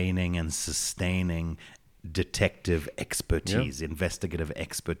maintaining and sustaining detective expertise, investigative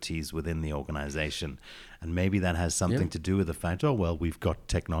expertise within the organization. And maybe that has something to do with the fact, we've got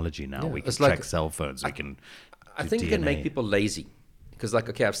technology now. We can track cell phones. We can I think DNA. it can make people lazy. Because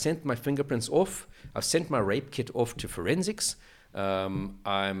I've sent my fingerprints off. I've sent my rape kit off to forensics.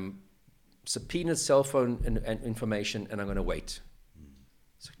 I'm subpoenaed cell phone and information, and I'm going to wait.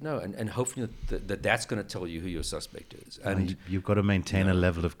 It's like, no, and hopefully that's going to tell you who your suspect is. And you've got to maintain a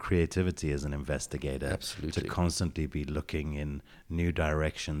level of creativity as an investigator. Absolutely. To constantly be looking in new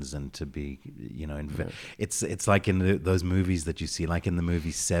directions and to be, it's like in those movies that you see, like in the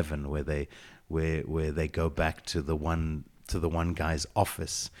movie Seven, where they go back to the one guy's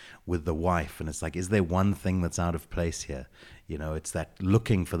office with the wife, and it's like, is there one thing that's out of place here? It's that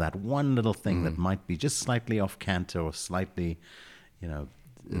looking for that one little thing that might be just slightly off canter or slightly,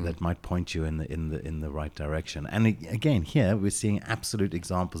 that might point you in the right direction. And again, here we're seeing absolute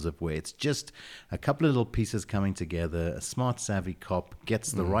examples of where it's just a couple of little pieces coming together. A smart, savvy cop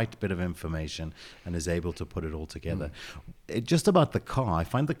gets the right bit of information and is able to put it all together. Just about the car, I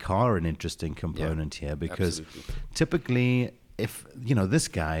find the car an interesting component here, because typically, if this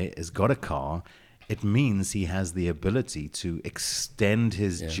guy has got a car, it means he has the ability to extend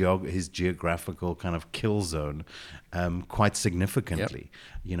his geographical kind of kill zone quite significantly.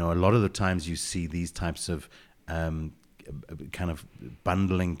 A lot of the times you see these types of kind of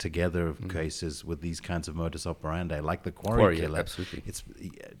bundling together of cases with these kinds of modus operandi, like the quarry killer. Absolutely.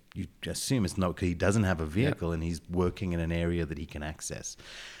 You assume it's not because he doesn't have a vehicle and he's working in an area that he can access.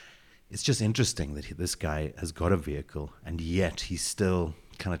 It's just interesting that this guy has got a vehicle and yet he's still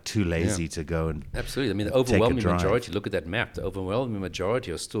kind of too lazy to go and absolutely. I mean, the overwhelming majority, look at that map, the overwhelming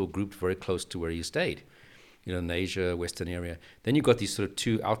majority are still grouped very close to where he stayed, in Asia, Westonaria. Then you've got these sort of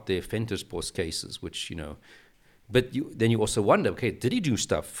two out there Venterspost cases, which, but then you also wonder, okay, did he do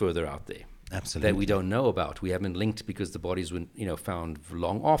stuff further out there? Absolutely. That we don't know about. We haven't linked because the bodies were, found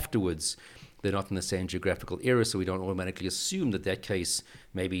long afterwards. They're not in the same geographical area, so we don't automatically assume that case,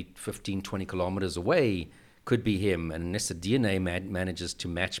 maybe 15, 20 kilometers away, could be him, and unless the DNA manages to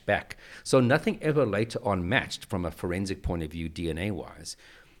match back. So nothing ever later on matched from a forensic point of view, DNA-wise.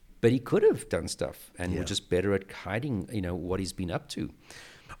 But he could have done stuff, and we're just better at hiding, what he's been up to.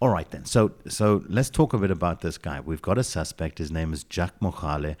 All right, then. So let's talk a bit about this guy. We've got a suspect. His name is Jack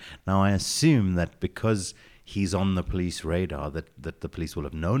Mogale. Now, I assume that because he's on the police radar, that the police will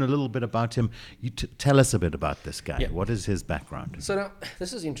have known a little bit about him. You tell us a bit about this guy. Yeah. What is his background? So now,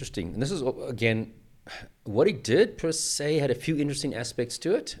 this is interesting. And this is, again, what he did per se had a few interesting aspects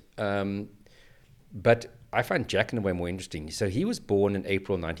to it. But I find Jack in a way more interesting. So he was born in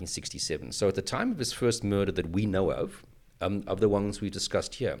April 1967. So at the time of his first murder that we know of the ones we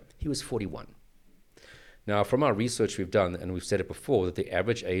discussed here, he was 41. Now, from our research we've done, and we've said it before, that the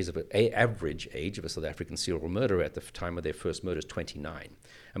average age of a South African serial murderer at the time of their first murder is 29.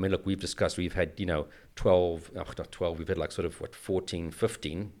 I mean, look, we've discussed, we've had, not 12, we've had like sort of, 14,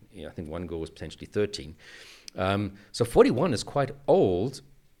 15. I think one girl was potentially 13. So 41 is quite old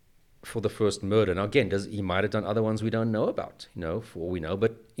for the first murder. Now, again, he might have done other ones we don't know about, for all we know,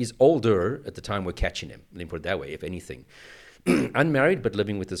 but he's older at the time we're catching him. Let me put it that way, if anything. Unmarried, but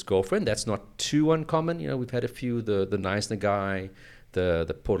living with his girlfriend. That's not too uncommon. We've had a few, the Neisner guy,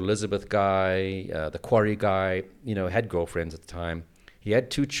 the Port Elizabeth guy, the Quarry guy, had girlfriends at the time. He had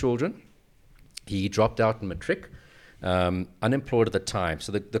 2 children. He dropped out in matric, unemployed at the time.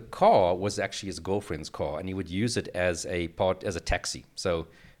 So the car was actually his girlfriend's car, and he would use it as a taxi. So,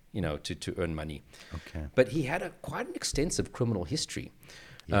 to earn money. Okay. But he had quite an extensive criminal history.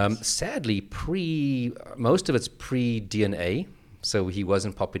 Yes. Sadly, most of it's pre-DNA, so he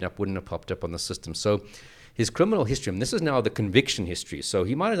wouldn't have popped up on the system. So his criminal history, and this is now the conviction history, so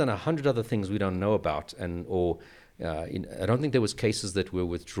he might have done 100 other things we don't know about, I don't think there was cases that were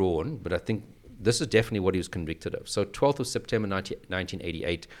withdrawn, but I think this is definitely what he was convicted of. So 12th of September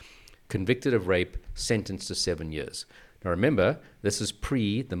 1988, convicted of rape, sentenced to 7 years. Now remember, this is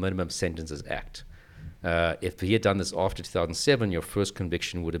pre the Minimum Sentences Act. If he had done this after 2007, your first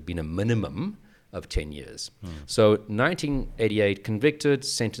conviction would have been a minimum of 10 years. So 1988, convicted,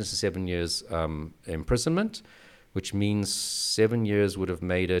 sentenced to 7 years imprisonment, which means 7 years would have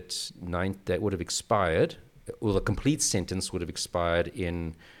made it that would have expired, or the complete sentence would have expired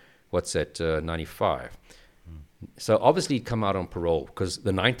in, 95. So obviously he'd come out on parole, because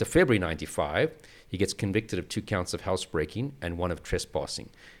the 9th of February 95, he gets convicted of 2 counts of housebreaking and 1 of trespassing.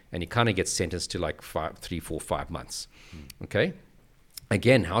 And he kind of gets sentenced to like 3, 4, 5 months. Okay?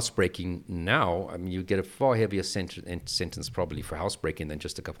 Again, housebreaking now, you get a far heavier sentence probably for housebreaking than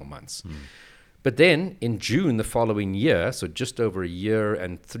just a couple months. But then in June the following year, so just over a year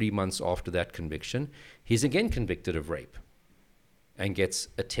and 3 months after that conviction, he's again convicted of rape and gets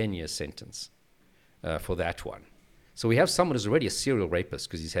a 10-year sentence for that one. So we have someone who's already a serial rapist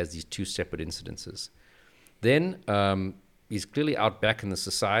because he has these 2 separate incidences. Then he's clearly out back in the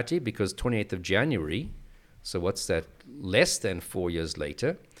society because 28th of January, so what's that, less than 4 years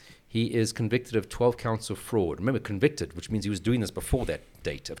later, he is convicted of 12 counts of fraud. Remember, convicted, which means he was doing this before that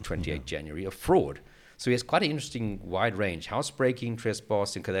date of 28 January, of fraud. So he has quite an interesting wide range. Housebreaking,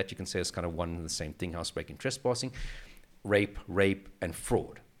 trespassing, because that you can say is kind of one and the same thing, housebreaking, trespassing, rape, and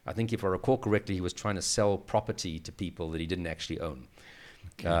fraud. I think if I recall correctly, he was trying to sell property to people that he didn't actually own.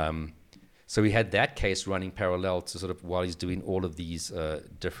 Okay. So we had that case running parallel to sort of while he's doing all of these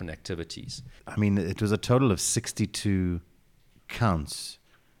different activities. I mean, it was a total of 62 counts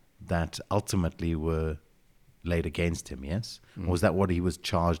that ultimately were laid against him, yes? Or was that what he was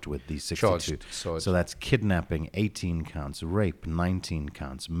charged with, these 62? Charged. So that's kidnapping, 18 counts, rape, 19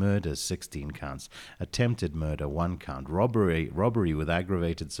 counts, murder, 16 counts, attempted murder, 1 count, robbery with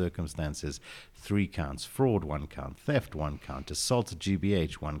aggravated circumstances, 3 counts, fraud, 1 count, theft, 1 count, assault,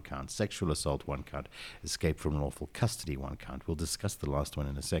 GBH, 1 count, sexual assault, 1 count, escape from lawful custody, 1 count. We'll discuss the last one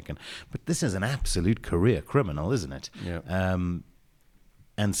in a second. But this is an absolute career criminal, isn't it? Yeah.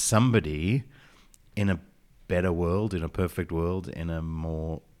 And somebody in a better world, in a perfect world, in a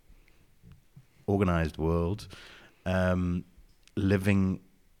more organized world, living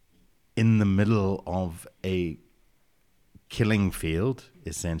in the middle of a killing field,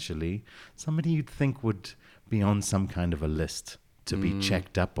 essentially, somebody you'd think would be on some kind of a list to be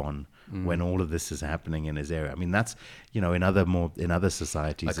checked up on when all of this is happening in his area. I mean, that's, in other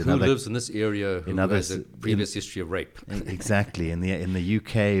societies. Like who lives in this area who has a previous history of rape. Exactly. In the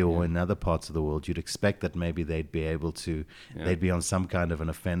UK or in other parts of the world, you'd expect that maybe they'd be able to, they'd be on some kind of an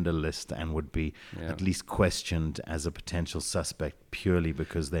offender list and would be at least questioned as a potential suspect purely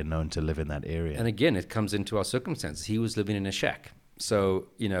because they're known to live in that area. And again, it comes into our circumstances. He was living in a shack. So,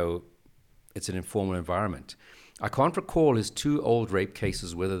 it's an informal environment. I can't recall his 2 old rape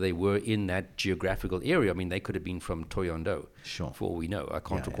cases, whether they were in that geographical area. I mean, they could have been from Toyondo, for all we know. I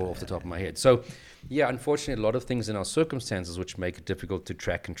can't recall off the top of my head. So, unfortunately, a lot of things in our circumstances which make it difficult to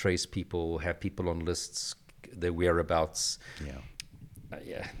track and trace people, have people on lists, their whereabouts.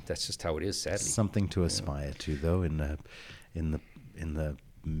 Yeah, that's just how it is, sadly. Something to aspire to, though, in the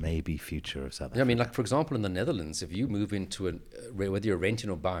maybe future of South Africa. Yeah, I mean, like, for example, in the Netherlands, if you move into whether you're renting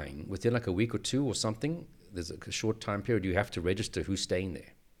or buying, within like a week or two or something, there's a short time period, you have to register who's staying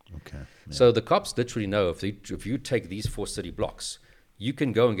there. Okay. Yeah. So the cops literally know if you take these 4 city blocks, you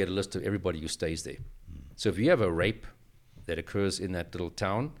can go and get a list of everybody who stays there. So if you have a rape that occurs in that little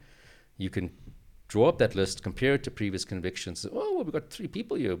town, you can draw up that list, compare it to previous convictions. Oh, well, we've got 3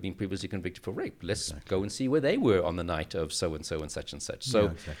 people here who have been previously convicted for rape. Let's go and see where they were on the night of so-and-so and such and such.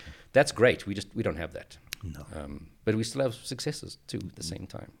 So that's great. We don't have that. No. But we still have successes, too, at the same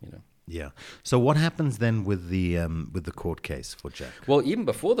time, you know. Yeah. So what happens then with the court case for Jack? Well, even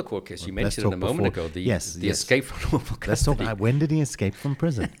before the court case, you mentioned it a moment ago, the escape from lawful custody. Let's talk. When did he escape from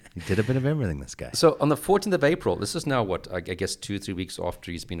prison? He did a bit of everything, this guy. So on the 14th of April, this is now I guess 2 or 3 weeks after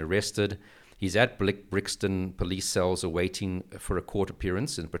he's been arrested. He's at Brixton police cells awaiting for a court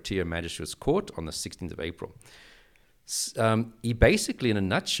appearance in Protea Magistrates Court on the 16th of April. He basically, in a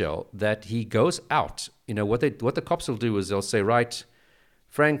nutshell, that he goes out. You know, what the cops will do is they'll say, right,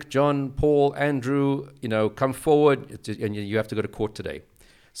 Frank, John, Paul, Andrew, you know, come forward, and you have to go to court today.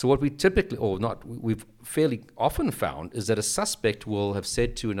 So what we typically, or not, we've fairly often found is that a suspect will have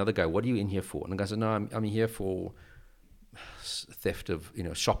said to another guy, what are you in here for? And the guy said, no, I'm here for theft of, you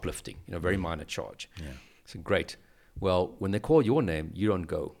know, shoplifting, you know, very minor charge. Yeah. So great. Well, when they call your name, you don't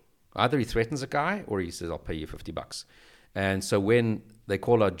go. Either he threatens a guy or he says, I'll pay you $50. And so when they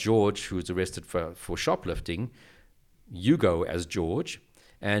call out George, who's arrested for shoplifting, you go as George,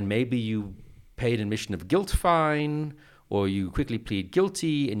 and maybe you pay an admission of guilt fine, or you quickly plead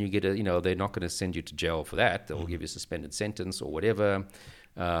guilty, and you get they're not going to send you to jail for that. They'll give you a suspended sentence or whatever,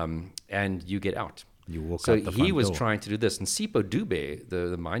 and you get out. You walk so out the he front was door. trying to do this. And Sipho Dube,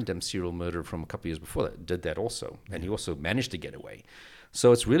 the mind-dump serial murderer from a couple of years before that, did that also. And he also managed to get away.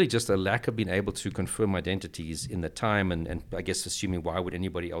 So it's really just a lack of being able to confirm identities in the time, and I guess assuming why would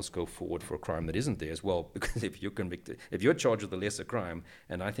anybody else go forward for a crime that isn't theirs? Well, because if you're convicted, if you're charged with a lesser crime,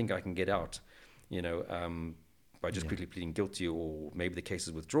 and I think I can get out, you know, by just quickly pleading guilty, or maybe the case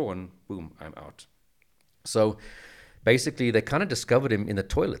is withdrawn, boom, I'm out. So basically, they kind of discovered him in the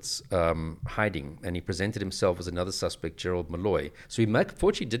toilets, hiding, and he presented himself as another suspect, Gerald Malloy. So he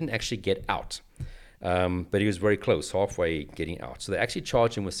fortunately didn't actually get out. But he was very close, halfway getting out. So they actually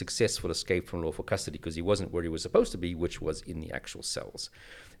charged him with successful escape from lawful custody because he wasn't where he was supposed to be, which was in the actual cells.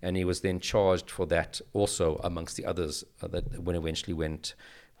 And he was then charged for that also amongst the others that when eventually went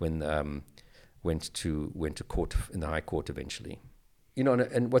to court in the High Court eventually. You know,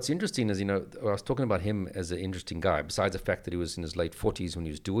 and what's interesting is, you know, I was talking about him as an interesting guy, besides the fact that he was in his late 40s when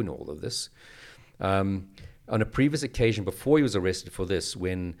he was doing all of this. On a previous occasion, before he was arrested for this,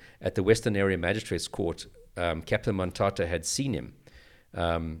 when at the Westonaria Magistrates Court, Captain Montata had seen him,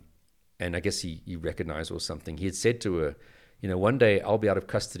 and I guess he recognized or something. He had said to her, you know, one day I'll be out of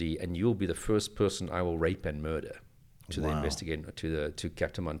custody and you'll be the first person I will rape and murder. To the investigator, to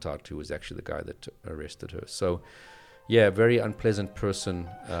Captain Montata, who was actually the guy that arrested her. So, yeah, very unpleasant person.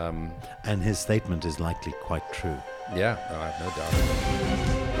 And his statement is likely quite true. Yeah, I have no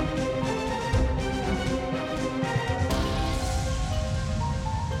doubt.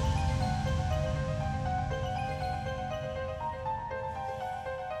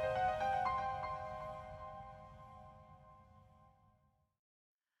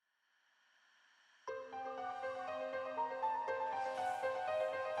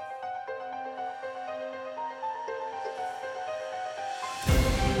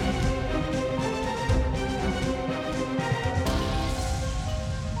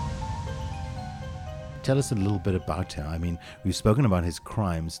 Tell us a little bit about him. I mean, we've spoken about his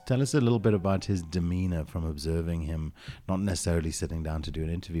crimes. Tell us a little bit about his demeanor from observing him, not necessarily sitting down to do an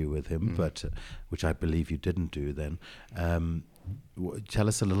interview with him, but which I believe you didn't do then. Tell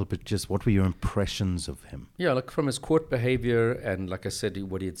us a little bit, just what were your impressions of him? Yeah, like from his court behavior, and like I said,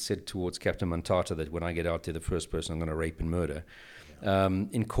 what he had said towards Captain Montata, that when I get out there, the first person I'm going to rape and murder.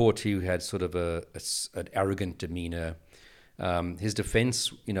 In court, he had sort of an arrogant demeanor. His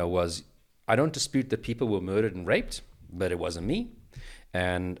defense, you know, was, I don't dispute that people were murdered and raped, but it wasn't me.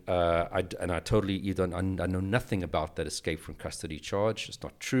 And I know nothing about that escape from custody charge. It's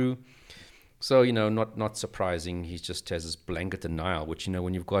not true. So, you know, not surprising. He just has this blanket denial, which, you know,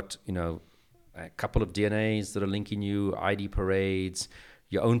 when you've got, you know, a couple of DNAs that are linking you, ID parades,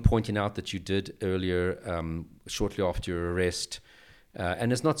 your own pointing out that you did earlier, shortly after your arrest.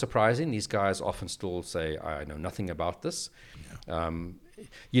 And it's not surprising. These guys often still say, I know nothing about this. Yeah.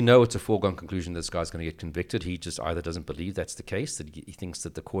 You know, it's a foregone conclusion this guy's going to get convicted. He just either doesn't believe that's the case, that he thinks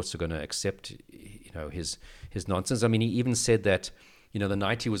that the courts are going to accept, you know, his nonsense. I mean, he even said that The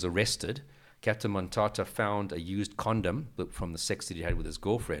night he was arrested, Captain Montata found a used condom from the sex that he had with his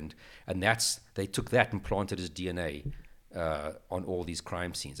girlfriend, and they took that and planted his DNA on all these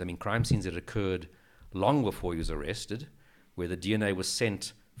crime scenes. I mean, crime scenes that occurred long before he was arrested, where the DNA was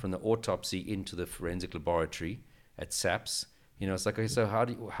sent from the autopsy into the forensic laboratory at SAPS. It's like, okay, so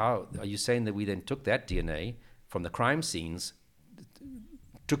how are you saying that we then took that DNA from the crime scenes,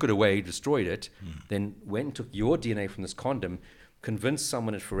 took it away, destroyed it, then went and took your DNA from this condom, convinced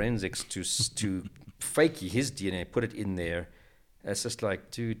someone at forensics to fake his DNA, put it in there? It's just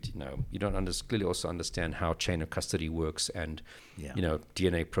like, dude, you don't clearly also understand how chain of custody works and,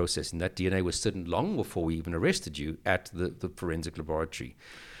 DNA processing. That DNA was sitting long before we even arrested you at the forensic laboratory.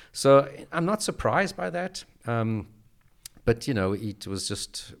 So I'm not surprised by that. But, it was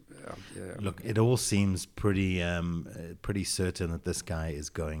just... Look, it all seems pretty certain that this guy is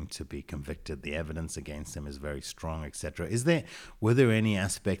going to be convicted. The evidence against him is very strong, etc. Were there any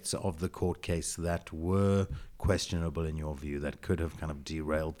aspects of the court case that were questionable in your view, that could have kind of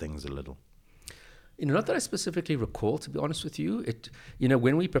derailed things a little? Not that I specifically recall, to be honest with you.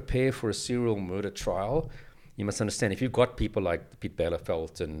 When we prepare for a serial murder trial, you must understand, if you've got people like Piet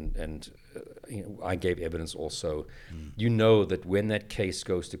Bielefeld and I gave evidence also, you know that when that case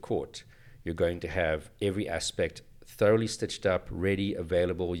goes to court, you're going to have every aspect thoroughly stitched up, ready,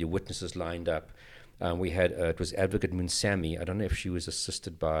 available, your witnesses lined up. We had, it was Advocate Munsami. I don't know if she was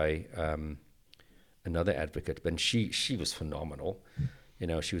assisted by another advocate, but she was phenomenal.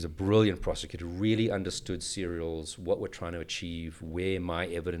 She was a brilliant prosecutor, really understood serials, what we're trying to achieve, where my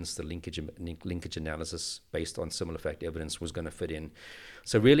evidence, the linkage analysis based on similar fact evidence was going to fit in.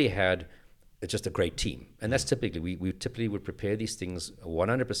 So really had just a great team. And that's typically, we typically would prepare these things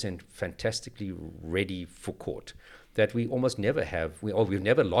 100% fantastically ready for court, that we almost never have, we've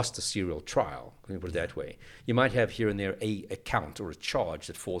never lost a serial trial, let me put it that way. You might have here and there a count or a charge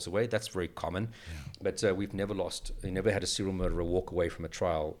that falls away. That's very common. But we've never had a serial murderer walk away from a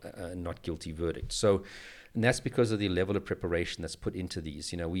trial and not guilty verdict. So, and that's because of the level of preparation that's put into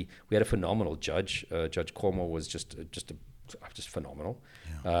these. We had a phenomenal judge. Judge Cormore was just phenomenal.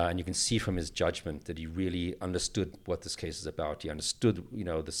 And you can see from his judgment that he really understood what this case is about. He understood,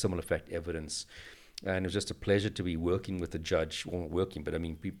 the similar fact evidence. And it was just a pleasure to be working with a judge,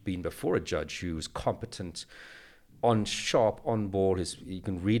 being before a judge who was competent, on sharp, on ball. You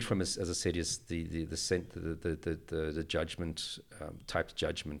can read from his, as I said, the judgment, typed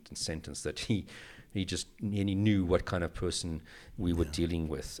judgment and sentence that he knew what kind of person we were dealing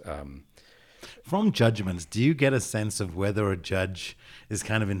with. From judgments, do you get a sense of whether a judge is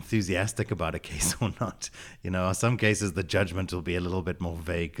kind of enthusiastic about a case or not? Some cases the judgment will be a little bit more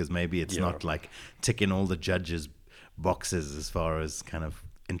vague because maybe it's not like ticking all the judge's boxes as far as kind of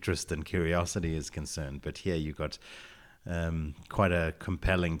interest and curiosity is concerned. But here you got quite a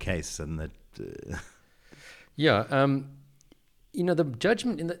compelling case, and that. The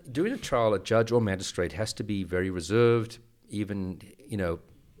judgment during a trial, a judge or magistrate has to be very reserved, even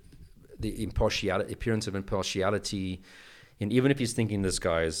the appearance of impartiality, and even if he's thinking this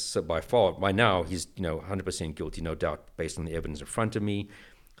guy is by now he's 100% guilty, no doubt, based on the evidence in front of me,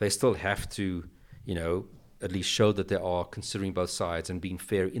 they still have to at least show that they are considering both sides and being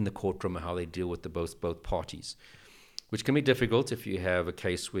fair in the courtroom and how they deal with both parties, which can be difficult if you have a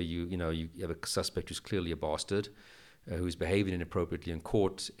case where you have a suspect who's clearly a bastard, who's behaving inappropriately in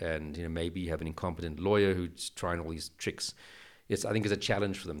court, and maybe you have an incompetent lawyer who's trying all these tricks. I think it's a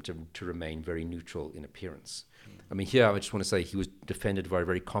challenge for them to remain very neutral in appearance. Here I just want to say he was defended by a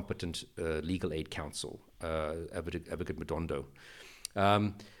very competent legal aid counsel, Advocate Madondo.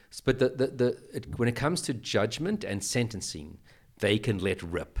 But when it comes to judgment and sentencing, they can let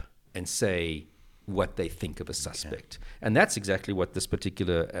rip and say what they think of a suspect. Okay. And that's exactly what this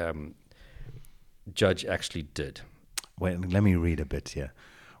particular judge actually did. Well, let me read a bit here.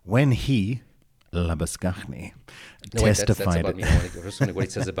 When he... Labuschagne testified. That's about me. I was wondering what he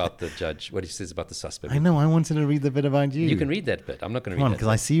says about the judge, what he says about the suspect. I know, I wanted to read the bit about you. You can read that bit. I'm not going to read that. Because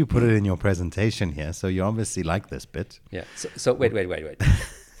I see you put it in your presentation here, so you obviously like this bit. Yeah. So wait.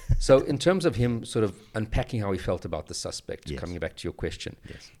 So in terms of him sort of unpacking how he felt about the suspect, coming back to your question,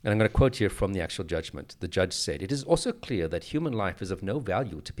 and I'm going to quote here from the actual judgment. The judge said, "It is also clear that human life is of no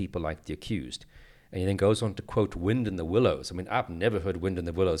value to people like the accused." And he then goes on to quote Wind in the Willows. I've never heard Wind in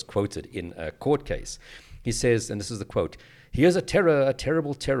the Willows quoted in a court case. He says, and this is the quote, "He is a terror, a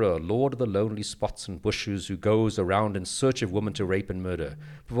terrible terror, lord of the lonely spots and bushes, who goes around in search of women to rape and murder,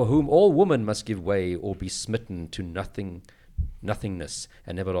 for whom all women must give way or be smitten to nothingness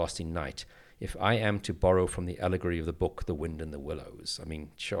and everlasting night. if I am to borrow from the allegory of the book, The Wind and the Willows. I mean,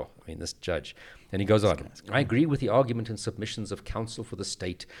 sure. I mean, this judge. And he goes on, I agree with the argument and submissions of counsel for the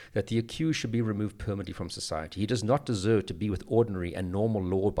state that the accused should be removed permanently from society. He does not deserve to be with ordinary and normal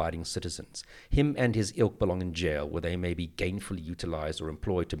law-abiding citizens. Him and his ilk belong in jail, where they may be gainfully utilized or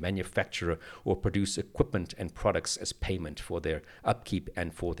employed to manufacture or produce equipment and products as payment for their upkeep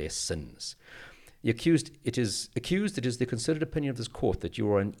and for their sins. The accused, it is the considered opinion of this court that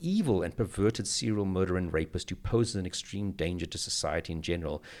you are an evil and perverted serial murderer and rapist who poses an extreme danger to society in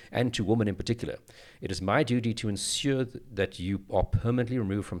general and to women in particular. It is my duty to ensure that you are permanently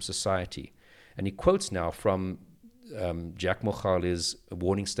removed from society. And he quotes now from Jack Mogale's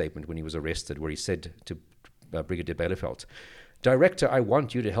warning statement when he was arrested, where he said to Brigadier Bielefeld, Director, I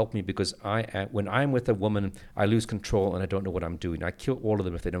want you to help me because when I'm with a woman, I lose control and I don't know what I'm doing. I kill all of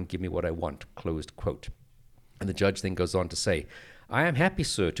them if they don't give me what I want, closed quote. And the judge then goes on to say, I am happy,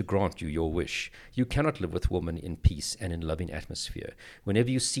 sir, to grant you your wish. You cannot live with women in peace and in loving atmosphere.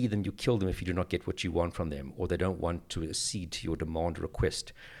 Whenever you see them, you kill them if you do not get what you want from them or they don't want to accede to your demand or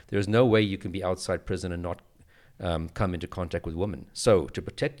request. There is no way you can be outside prison and not come into contact with women. So, to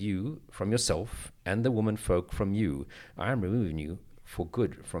protect you from yourself and the woman folk from you, I am removing you for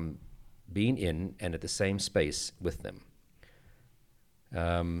good from being in and at the same space with them.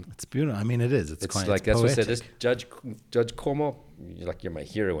 It's beautiful. I mean, it is. It's quite like it's that's poetic. what I said. This Judge Cormo, you're my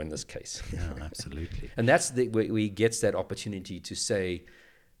hero in this case. Yeah, absolutely. And that's where he gets that opportunity to say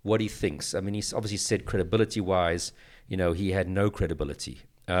what he thinks. I mean, he's obviously said credibility-wise, he had no credibility.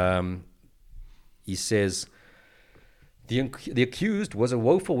 He says, The accused was a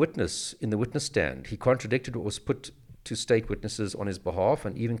woeful witness in the witness stand. He contradicted what was put to state witnesses on his behalf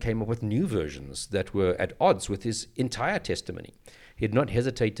and even came up with new versions that were at odds with his entire testimony. He did not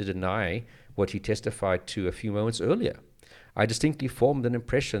hesitate to deny what he testified to a few moments earlier. I distinctly formed an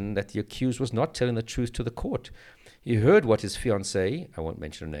impression that the accused was not telling the truth to the court. He heard what his fiancée, I won't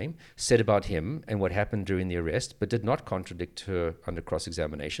mention her name, said about him and what happened during the arrest, but did not contradict her under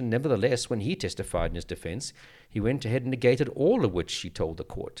cross-examination. Nevertheless, when he testified in his defense, he went ahead and negated all of which she told the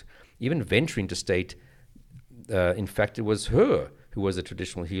court, even venturing to state, in fact, it was her who was a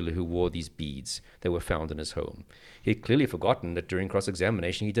traditional healer who wore these beads that were found in his home. He had clearly forgotten that during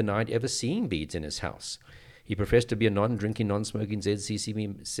cross-examination he denied ever seeing beads in his house. He professed to be a non-drinking, non-smoking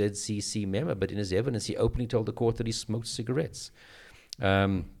ZCC member, but in his evidence, he openly told the court that he smoked cigarettes,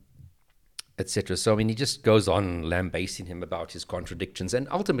 etc. So, I mean, he just goes on lambasting him about his contradictions, and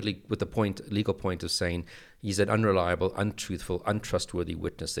ultimately with the legal point of saying he's an unreliable, untruthful, untrustworthy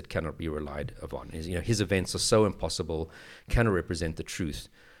witness that cannot be relied upon. His events are so impossible, cannot represent the truth.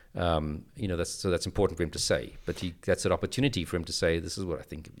 That's important for him to say, but that's an opportunity for him to say, this is what I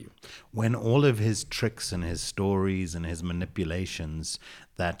think of you. When all of his tricks and his stories and his manipulations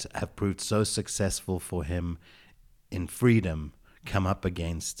that have proved so successful for him in freedom come up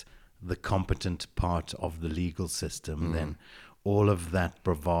against the competent part of the legal system, then all of that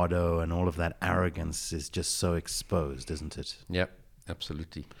bravado and all of that arrogance is just so exposed, isn't it? Yep,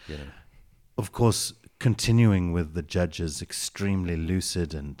 absolutely. Yeah. Of course, continuing with the judge's extremely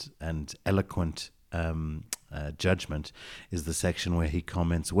lucid and eloquent judgment is the section where he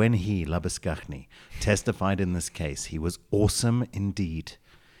comments, when he, Labuschagne, testified in this case, he was awesome indeed.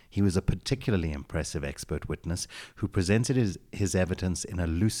 He was a particularly impressive expert witness who presented his evidence in a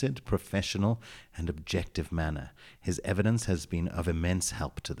lucid, professional, and objective manner. His evidence has been of immense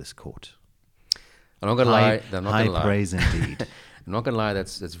help to this court. I'm not going to lie. High praise indeed. I'm not going to lie,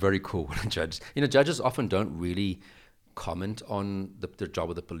 that's very cool when a judge... judges often don't really comment on the job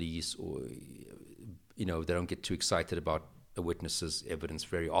of the police, or, they don't get too excited about a witness's evidence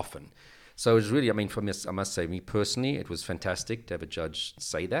very often. So it's really, for me, I must say, me personally, it was fantastic to have a judge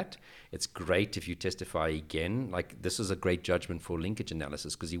say that. It's great if you testify again. Like, this is a great judgment for linkage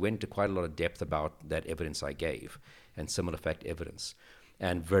analysis, because he went into quite a lot of depth about that evidence I gave and similar fact evidence,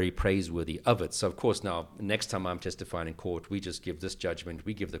 and very praiseworthy of it. So, of course, now, next time I'm testifying in court, we just give this judgment,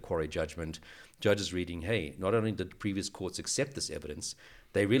 we give the quarry judgment. Judge is reading, hey, not only did previous courts accept this evidence,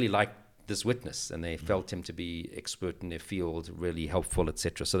 they really liked this witness, and they felt him to be expert in their field, really helpful,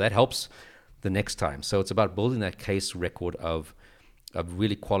 etc. So that helps the next time. So it's about building that case record of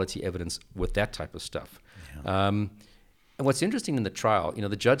really quality evidence with that type of stuff. Yeah. And what's interesting in the trial,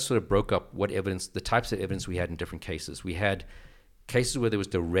 the judge sort of broke up the types of evidence we had in different cases. We had cases where there was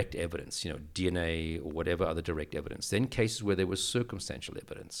direct evidence, DNA or whatever other direct evidence. Then cases where there was circumstantial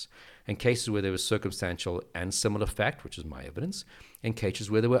evidence, and cases where there was circumstantial and similar fact, which is my evidence, and cases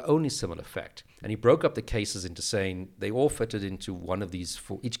where there were only similar fact. And he broke up the cases into saying they all fitted into one of these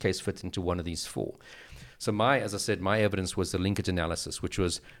four. Each case fit into one of these four. So as I said, my evidence was the linkage analysis, which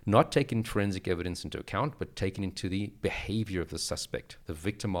was not taking forensic evidence into account, but taking into the behavior of the suspect, the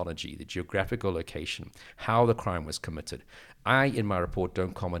victimology, the geographical location, how the crime was committed. I, in my report,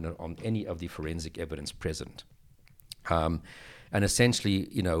 don't comment on any of the forensic evidence present. And essentially,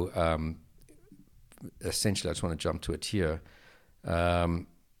 I just want to jump to it here. I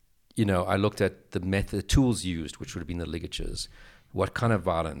looked at the tools used, which would have been the ligatures, what kind of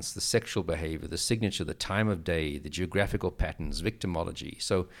violence, the sexual behavior, the signature, the time of day, the geographical patterns, victimology.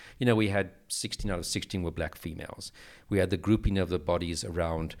 So, we had 16 out of 16 were black females. We had the grouping of the bodies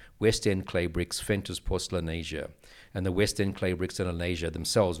around West End clay bricks, Fenton's porcelainasia, and the West End clay bricks and Alasia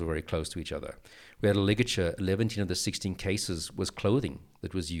themselves were very close to each other. We had a ligature. 11 of the 16 cases was clothing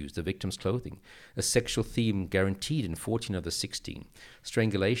that was used, the victim's clothing. A sexual theme guaranteed in 14 of the 16.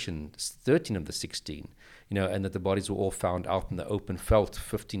 Strangulation, 13 of the 16. And that the bodies were all found out in the open felt,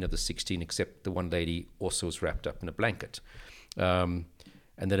 15 of the 16, except the one lady also was wrapped up in a blanket. And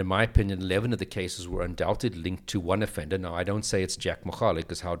that, in my opinion, 11 of the cases were undoubtedly linked to one offender. Now, I don't say it's Jack Mogale,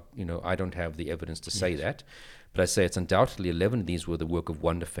 because I don't have the evidence to say that. But I say it's undoubtedly 11 of these were the work of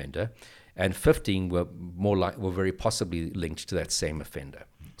one offender, and 15 were were very possibly linked to that same offender.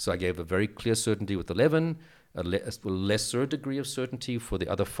 So I gave a very clear certainty with 11, a lesser degree of certainty for the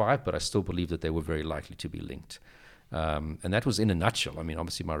other 5, but I still believe that they were very likely to be linked. And that was in a nutshell. I mean,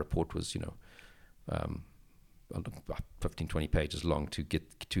 obviously my report was, 15, 20 pages long to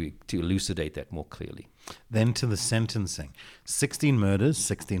get to elucidate that more clearly. Then to the sentencing. 16 murders,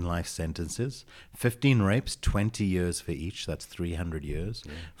 16 life sentences. 15 rapes, 20 years for each. That's 300 years.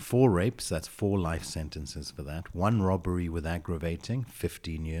 Yeah. 4 rapes, that's 4 life sentences for that. 1 robbery with aggravating,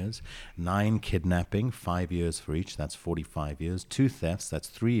 15 years. 9 kidnapping, 5 years for each. That's 45 years. 2 thefts, that's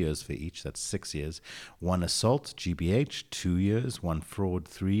 3 years for each. That's 6 years. 1 assault, GBH, 2 years. 1 fraud,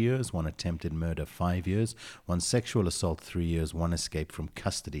 3 years. 1 attempted murder, 5 years. 1 sexual assault, 3 years. 1 escape from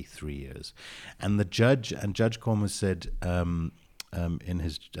custody, 3 years. And the Judge Cormus said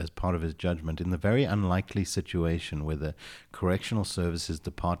as part of his judgment, in the very unlikely situation where the Correctional Services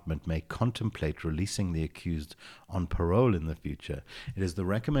Department may contemplate releasing the accused on parole in the future, it is the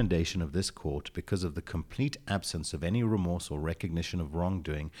recommendation of this court, because of the complete absence of any remorse or recognition of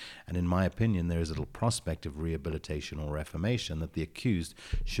wrongdoing, and in my opinion there is little prospect of rehabilitation or reformation, that the accused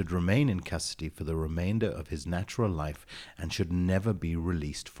should remain in custody for the remainder of his natural life and should never be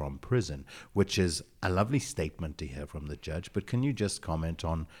released from prison, which is a lovely statement to hear from the judge. But can you just comment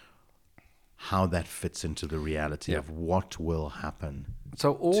on how that fits into the reality of what will happen?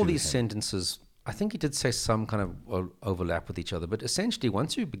 So all these sentences, I think he did say some kind of overlap with each other, but essentially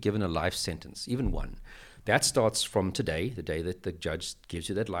once you've been given a life sentence, even one, that starts from today, the day that the judge gives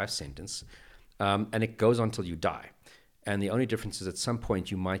you that life sentence, and it goes on till you die. And the only difference is at some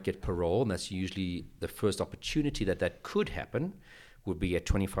point you might get parole, and that's usually the first opportunity that could happen would be at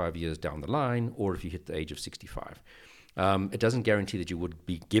 25 years down the line, or if you hit the age of 65. It doesn't guarantee that you would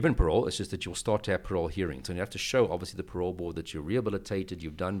be given parole. It's just that you'll start to have parole hearings. And you have to show, obviously, the parole board that you're rehabilitated,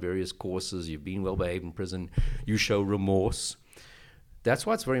 you've done various courses, you've been well behaved in prison, you show remorse. That's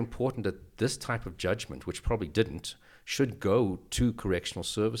why it's very important that this type of judgment, which probably didn't, should go to correctional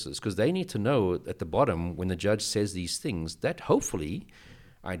services, because they need to know at the bottom, when the judge says these things, that hopefully,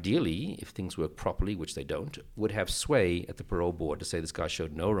 ideally, if things work properly, which they don't, would have sway at the parole board to say this guy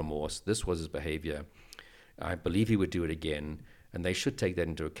showed no remorse, this was his behavior, I believe he would do it again, and they should take that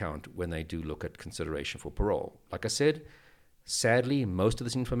into account when they do look at consideration for parole. Like I said, sadly, most of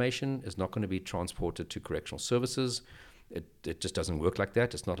this information is not going to be transported to correctional services. It just doesn't work like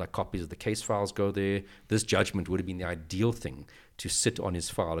that. It's not like copies of the case files go there. This judgment would have been the ideal thing to sit on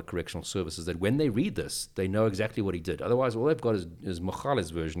his file at correctional services, that when they read this, they know exactly what he did. Otherwise, all they've got is Mogale's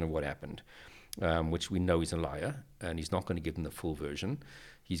version of what happened, which we know he's a liar, and he's not going to give them the full version.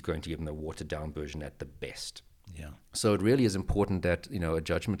 He's going to give them the watered-down version at the best. Yeah. So it really is important that, a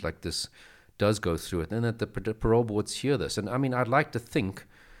judgment like this does go through it, and that the parole boards hear this. And I mean, I'd like to think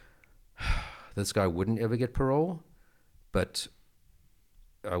this guy wouldn't ever get parole, but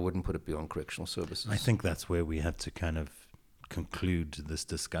I wouldn't put it beyond correctional services. I think that's where we had to kind of conclude this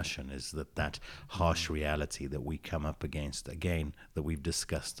discussion, is that harsh reality that we come up against, again, that we've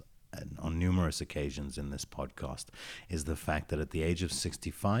discussed on numerous occasions in this podcast, is the fact that at the age of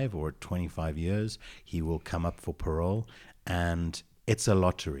 65 or at 25 years, he will come up for parole, and it's a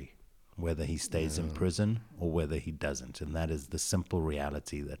lottery whether he stays in prison or whether he doesn't. And that is the simple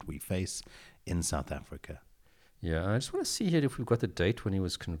reality that we face in South Africa. Yeah, I just want to see here if we've got the date when he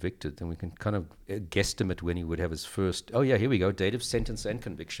was convicted, then we can kind of guesstimate when he would have his first. Oh, yeah, here we go. Date of sentence and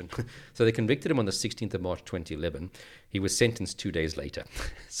conviction. So they convicted him on the 16th of March 2011. He was sentenced 2 days later.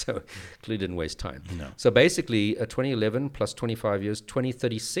 So clearly didn't waste time. No. So basically, 2011 plus 25 years,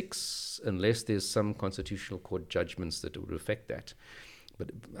 2036, unless there's some constitutional court judgments that would affect that. But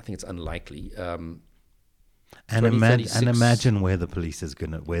I think it's unlikely. And imagine where the police is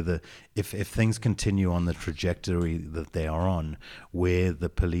going to, if things continue on the trajectory that they are on, where the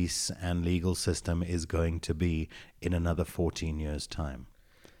police and legal system is going to be in another 14 years' time.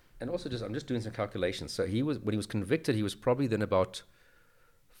 And also, I'm just doing some calculations. So when he was convicted, he was probably then about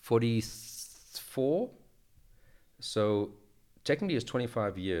 44. So technically, it's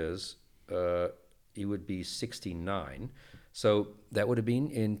 25 years. He would be 69. So that would have been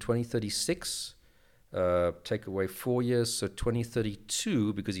in 2036. Take away 4 years, so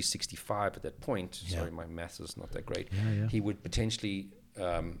 2032, because he's 65 at that point. Yeah. Sorry, my maths is not that great. Yeah. He would potentially,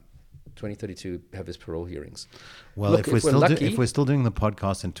 2032, have his parole hearings. Well, Look, if we're still doing the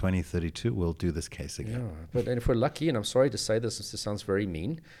podcast in 2032, we'll do this case again. Yeah, but if we're lucky, and I'm sorry to say this sounds very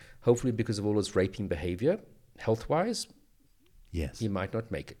mean, hopefully because of all his raping behavior, health-wise, yes, he might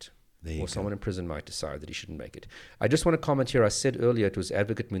not make it. Or someone in prison might decide that he shouldn't make it. I just want to comment here. I said earlier it was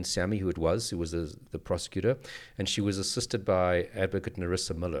Advocate Munsami who was the prosecutor, and she was assisted by Advocate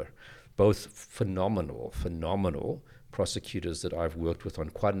Narissa Miller, both phenomenal prosecutors that I've worked with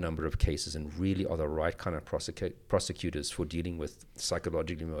on quite a number of cases and really are the right kind of prosecutors for dealing with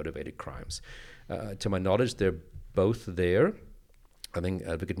psychologically motivated crimes. To my knowledge, they're both there. I think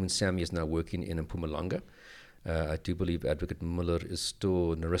Advocate Munsami is now working in Mpumalanga. I do believe Advocate Narissa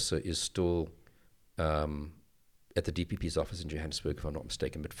is still at the DPP's office in Johannesburg, if I'm not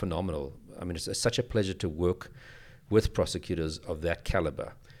mistaken, but phenomenal. I mean, it's such a pleasure to work with prosecutors of that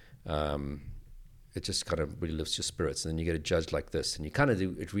caliber. It just kind of really lifts your spirits. And then you get a judge like this, and you kind of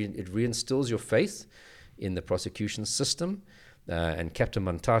do, it reinstills your faith in the prosecution system. And Captain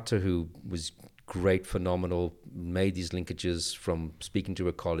Mantata, who was great, phenomenal, made these linkages from speaking to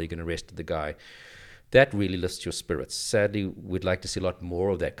a colleague and arrested the guy. That really lifts your spirits. Sadly, we'd like to see a lot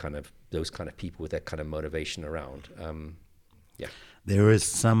more of those kind of people with that kind of motivation around. There is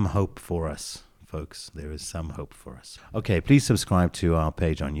some hope for us, folks. There is some hope for us. Okay, please subscribe to our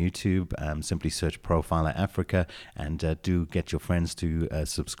page on YouTube. Simply search Profiler Africa, and do get your friends to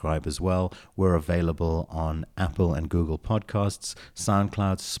subscribe as well. We're available on Apple and Google Podcasts,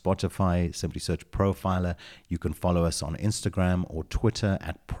 SoundCloud, Spotify. Simply search Profiler. You can follow us on Instagram or Twitter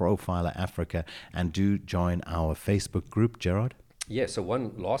at Profiler Africa, and do join our Facebook group. Gerard? Yeah, so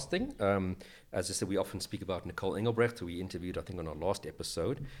one last thing. As I said, we often speak about Nicole Engelbrecht, who we interviewed, I think, on our last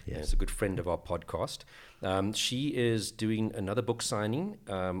episode. Yes. And is a good friend of our podcast. She is doing another book signing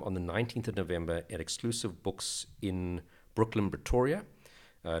on the 19th of November at Exclusive Books in Brooklyn, Pretoria.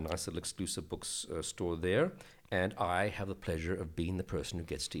 A nice little exclusive books store there. And I have the pleasure of being the person who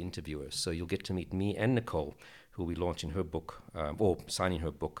gets to interview her. So you'll get to meet me and Nicole, who will be launching her book, or signing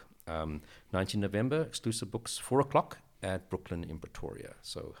her book. 19th November, Exclusive Books, 4 o'clock. At Brooklyn in Pretoria.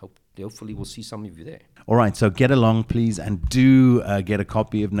 So hopefully we'll see some of you there. All right, so get along, please, and do get a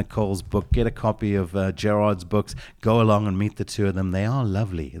copy of Nicole's book. Get a copy of Gerard's books. Go along and meet the two of them. They are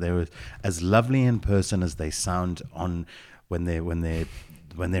lovely. They're as lovely in person as they sound on when they're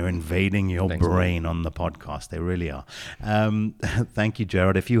invading your brain on the podcast. They really are. Thank you,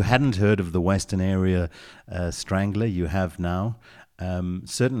 Gerard. If you hadn't heard of the Westonaria Strangler, you have now.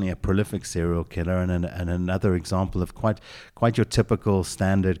 Certainly a prolific serial killer, and another example of quite your typical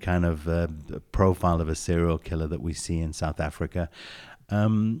standard kind of profile of a serial killer that we see in South Africa.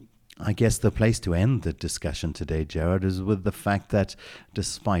 I guess the place to end the discussion today, Gerard, is with the fact that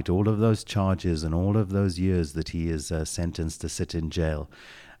despite all of those charges and all of those years that he is sentenced to sit in jail,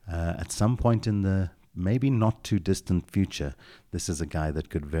 at some point in the maybe not too distant future, this is a guy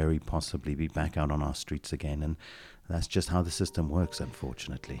that could very possibly be back out on our streets again. And that's just how the system works,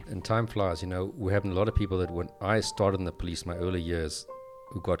 unfortunately. And time flies. We're having a lot of people that when I started in the police, my early years,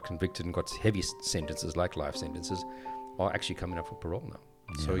 who got convicted and got heavy sentences, like life sentences, are actually coming up for parole now.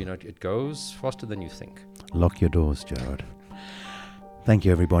 Yeah. So, it goes faster than you think. Lock your doors, Gerard. Thank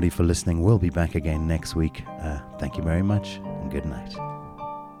you, everybody, for listening. We'll be back again next week. Thank you very much, and good night.